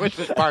Shot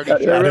Christmas party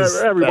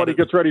shirt. Everybody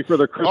gets ready for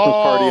their Christmas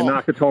party in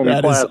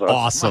Nakatomi Plaza. That is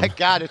awesome. My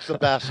God, it's the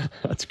best.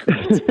 That's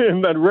great.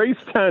 And then race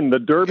 10, the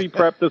Derby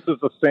prep. This is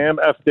the Sam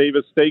F.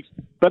 Davis Stakes.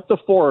 Bet the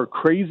 4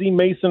 Crazy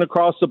Mason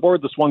across the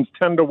board. This one's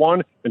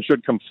 10-1 and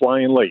should come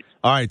flying late.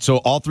 All right, so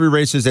all 3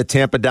 races at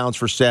Tampa Downs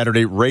for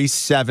Saturday. Race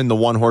 7, the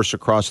 1 horse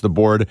across the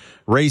board.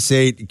 Race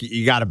 8,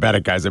 you got to bet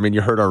it, guys. I mean,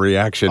 you heard our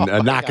reaction.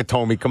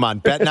 Nakatomi, come on.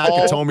 Bet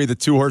Nakatomi, the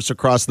 2 horse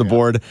across the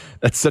board.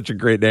 That's such a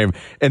great name.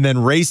 And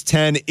then race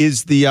 10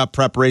 is the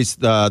prep race,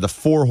 the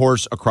 4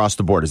 horse across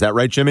the board. Is that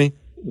right, Jimmy?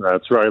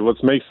 That's right.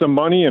 Let's make some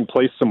money and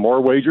place some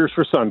more wagers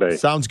for Sunday.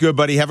 Sounds good,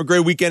 buddy. Have a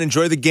great weekend.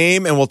 Enjoy the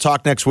game, and we'll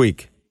talk next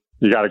week.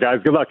 You got it, guys.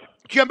 Good luck.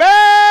 Jimmy!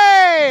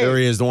 There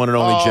he is, the one and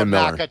only Jim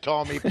Miller.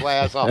 Nakatomi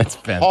Plaza. That's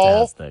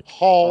fantastic. It's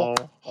so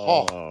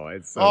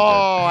good.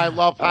 I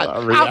love that.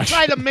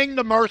 Outside of Ming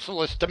the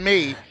Merciless, to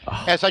me,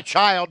 as a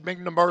child,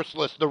 Ming the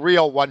Merciless, the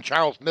real one,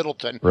 Charles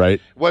Middleton,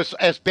 was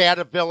as bad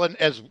a villain,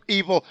 as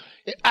evil.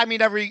 I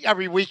mean,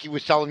 every week he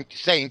was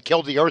saying,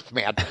 kill the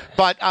Earthman.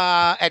 But,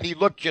 and he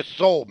looked just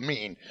so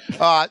mean.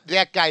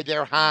 That guy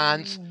there,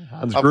 Hans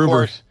of Gruber.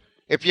 Course.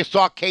 If you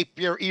saw Cape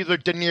Fear, either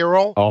De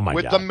Niro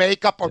with the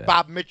makeup or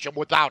Bob Mitchum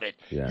without it.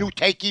 Yeah. You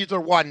take either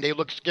one. They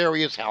look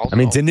scary as hell. I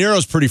mean, De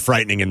Niro's pretty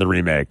frightening in the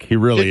remake. He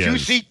really is. Did you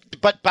see?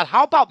 But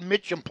how about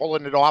Mitchum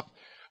pulling it off,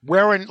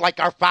 wearing like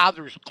our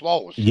father's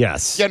clothes?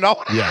 Yes. You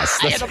know? Yes.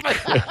 That's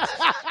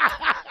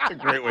a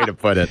great way to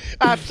put it.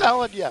 I'm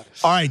telling you. All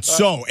right,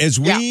 so as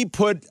we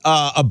put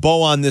a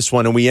bow on this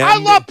one, and we end, I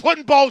love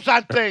putting bows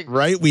on things.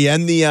 Right, we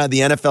end the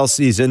NFL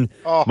season.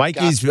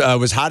 Mikey's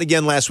was hot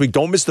again last week.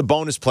 Don't miss the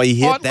bonus play.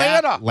 He hit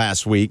that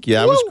last week.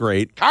 Yeah, it was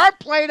great. Carr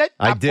played it.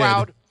 I'm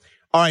proud.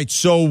 All right,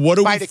 so what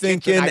are we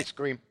thinking?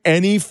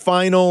 Any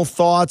final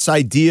thoughts,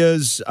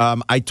 ideas?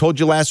 I told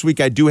you last week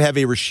I do have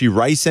a Rashee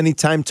Rice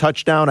anytime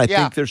touchdown. I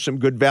think there's some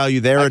good value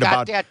there at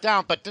about that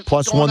down, but this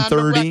plus is going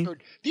 130. On the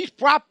record. These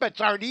prop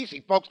bets aren't easy,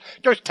 folks.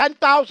 There's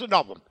 10,000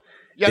 of them.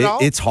 You know?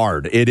 It's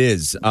hard. It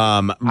is.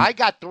 I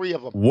got 3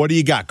 of them. What do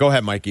you got? Go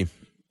ahead, Mikey.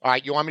 All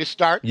right, you want me to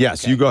start?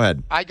 Yes, you go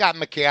ahead. I got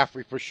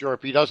McCaffrey for sure.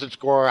 If he doesn't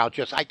score,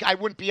 I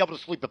wouldn't be able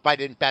to sleep if I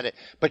didn't bet it.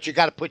 But you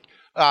got to put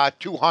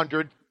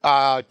 200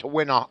 to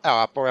win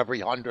for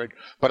every 100.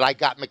 But I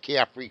got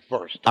McCaffrey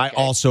first. Okay? I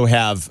also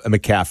have a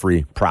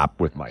McCaffrey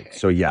prop with Mike.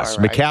 So, yes,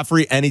 right.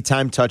 McCaffrey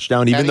anytime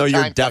touchdobut even though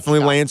you're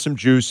definitely laying some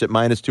juice at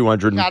minus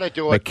 200. Got to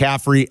do it.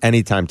 McCaffrey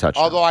anytime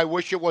touchdown. Although I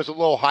wish it was a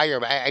little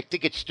higher. I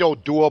think it's still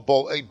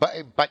doable.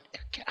 But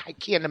I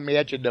can't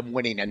imagine them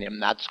winning and him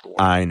not scoring.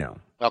 I know.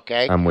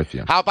 Okay. I'm with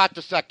you. How about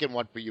the second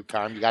one for you,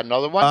 Carm? You got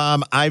another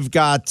one? I've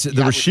got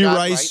the Rashee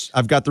Rice.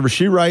 I've got the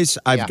Rashee Rice.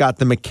 I've got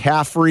the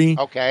McCaffrey.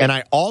 Okay. And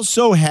I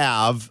also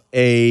have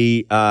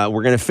we're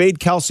going to fade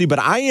Kelsey, but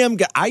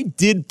I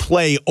did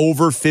play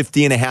over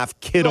 50.5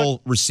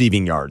 Kittle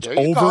receiving yards.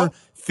 Over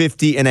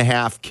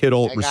 50.5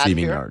 Kittle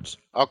receiving yards.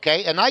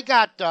 Okay. And I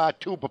got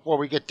 2 before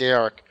we get to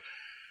Eric.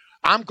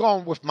 I'm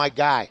going with my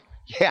guy.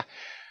 Yeah.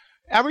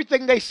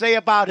 Everything they say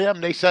about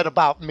him, they said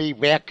about me,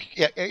 Rick.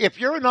 If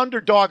you're an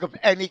underdog of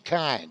any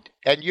kind,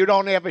 and you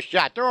don't have a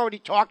shot. They're already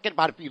talking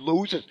about if he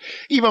loses,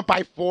 even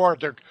by 4,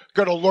 they're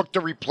going to look to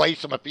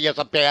replace him if he has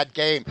a bad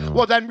game.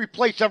 Well, then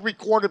replace every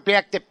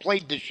quarterback that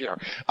played this year.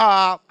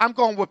 I'm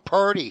going with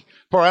Purdy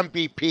for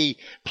MVP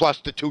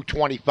plus the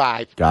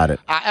 225. Got it.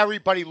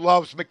 Everybody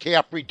loves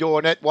McCaffrey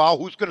doing it. Well,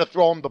 who's going to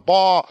throw him the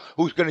ball?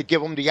 Who's going to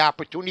give him the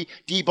opportunity?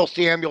 Debo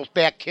Samuel's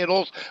back,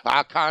 Kittle's,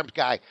 Carm's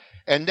guy.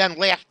 And then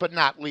last but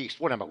not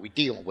least, what am I? We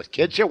dealing with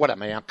kids here? What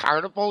am I on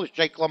Carnival? Is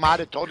Jake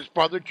LaMotta told his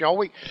brother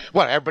Joey?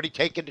 What, everybody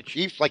taking the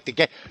Chiefs like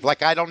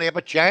I don't have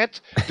a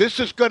chance? This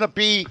is going to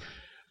be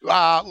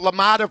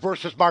LaMotta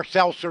versus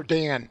Marcel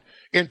Cerdan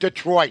in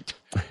Detroit.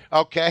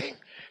 Okay?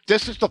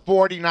 This is the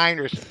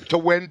 49ers to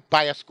win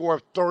by a score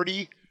of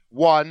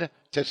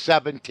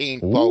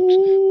 31-17, folks.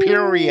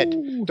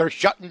 Period. They're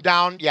shutting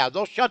down. Yeah,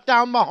 they'll shut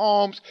down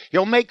Mahomes.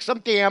 He'll make some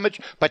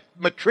damage, but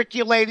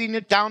matriculating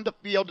it down the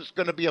field is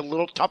going to be a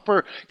little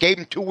tougher. Gave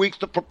him 2 weeks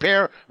to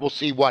prepare. We'll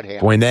see what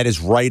happens. Boy, and that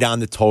is right on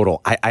the total.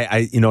 Now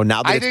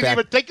that I didn't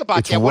even think about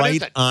it's that. What is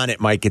is it? on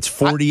it, Mike. It's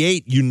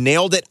 48. You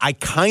nailed it. I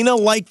kind of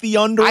like the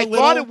under. I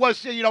thought it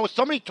was.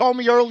 Somebody told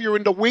me earlier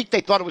in the week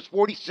they thought it was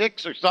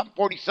 46 or something,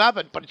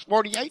 47, but it's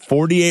 48.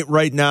 48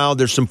 right now.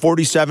 There's some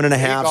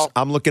 47.5.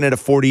 I'm looking at a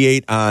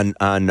 48 on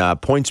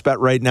PointsBet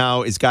right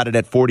now. It's got it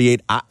at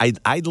 48.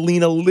 I'd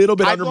lean a little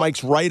bit under.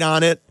 Mike's right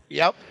on it.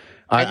 Yep.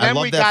 I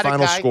love that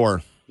final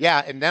score.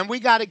 Yeah, and then we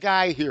got a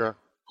guy here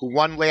who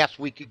won last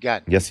week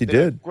again. Yes, he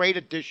did. Great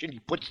addition. He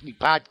puts the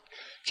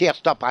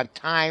podcast up on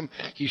time.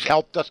 He's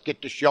helped us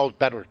get the shows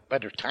better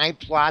time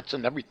slots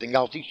and everything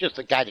else. He's just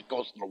a guy that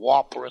goes to the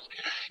wall for us.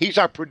 He's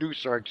our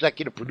producer, our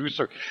executive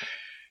producer.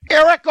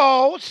 Eric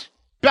O's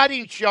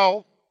betting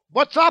show.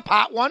 What's up,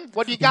 Hot One?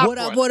 What do you got for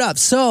us? What up?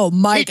 So,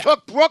 Mike... He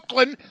took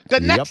Brooklyn the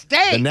next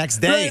day. The next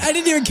day. I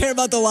didn't even care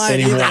about the line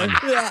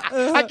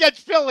either.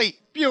 Against Philly.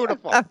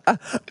 Beautiful.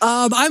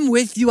 I'm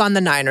with you on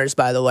the Niners,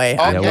 by the way.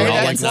 Okay, Yeah, we're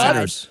all like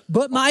Niners.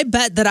 But my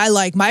bet that I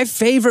like, my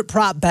favorite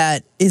prop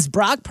bet is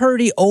Brock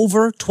Purdy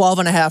over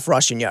 12.5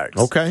 rushing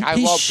yards. Okay.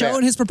 He's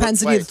shown his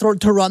propensity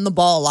to run the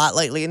ball a lot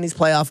lately in these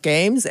playoff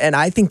games, and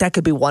I think that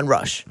could be one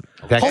rush.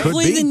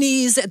 Hopefully the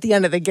knees at the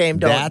end of the game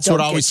don't That's what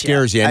always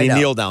scares you. Any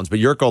kneel downs. But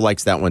Yurko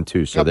likes that one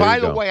too. So by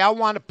the way, I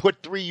want to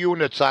put 3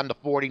 units on the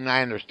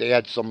 49ers to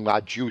add some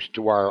juice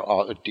to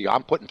our deal.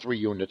 I'm putting 3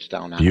 units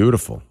down on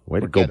Beautiful. Way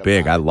to go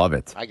big. I love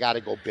it. I got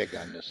to go big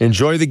on this.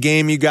 Enjoy the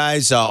game, you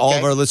guys. All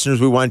of our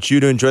listeners, we want you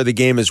to enjoy the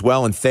game as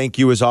well. And thank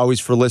you, as always,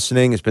 for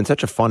listening. It's been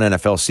such a fun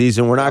NFL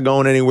season. We're not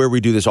going anywhere. We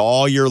do this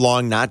all year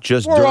long, not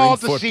just during all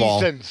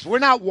football. the seasons. We're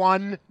not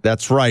one.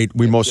 That's right.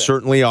 We most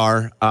certainly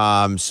are.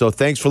 So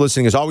thanks for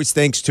listening. As always,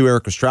 thanks to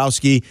Eric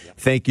Ostrowski.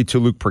 Thank you to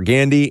Luke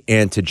Pergande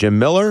and to Jim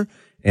Miller.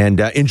 And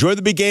enjoy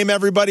the big game,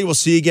 everybody. We'll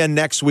see you again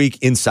next week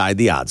inside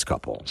the Odds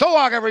Couple. So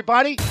long,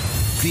 everybody.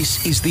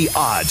 This is the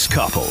Odds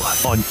Couple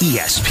on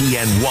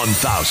ESPN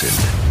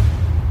 1000.